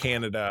Eastern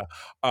Canada.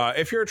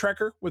 If you're a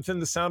Trekker within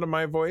the sound of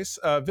my voice,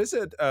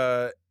 visit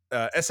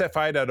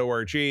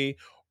sfi.org,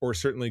 or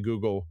certainly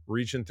Google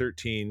Region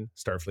 13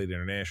 Starfleet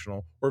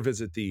International, or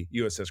visit the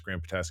USS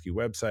Grand Petoskey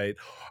website.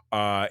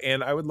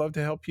 And I would love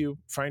to help you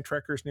find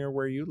trekkers near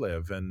where you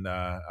live and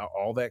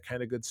all that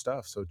kind of good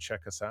stuff. So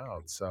check us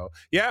out. So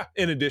yeah,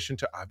 in addition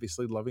to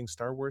obviously loving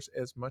Star Wars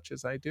as much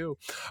as I do.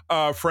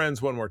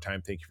 Friends, one more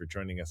time, thank you for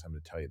joining us. I'm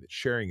going to tell you that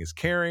sharing is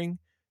caring,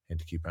 and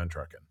to keep on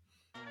trucking.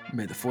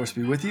 May the Force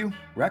be with you.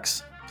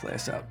 Rex, play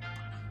us out.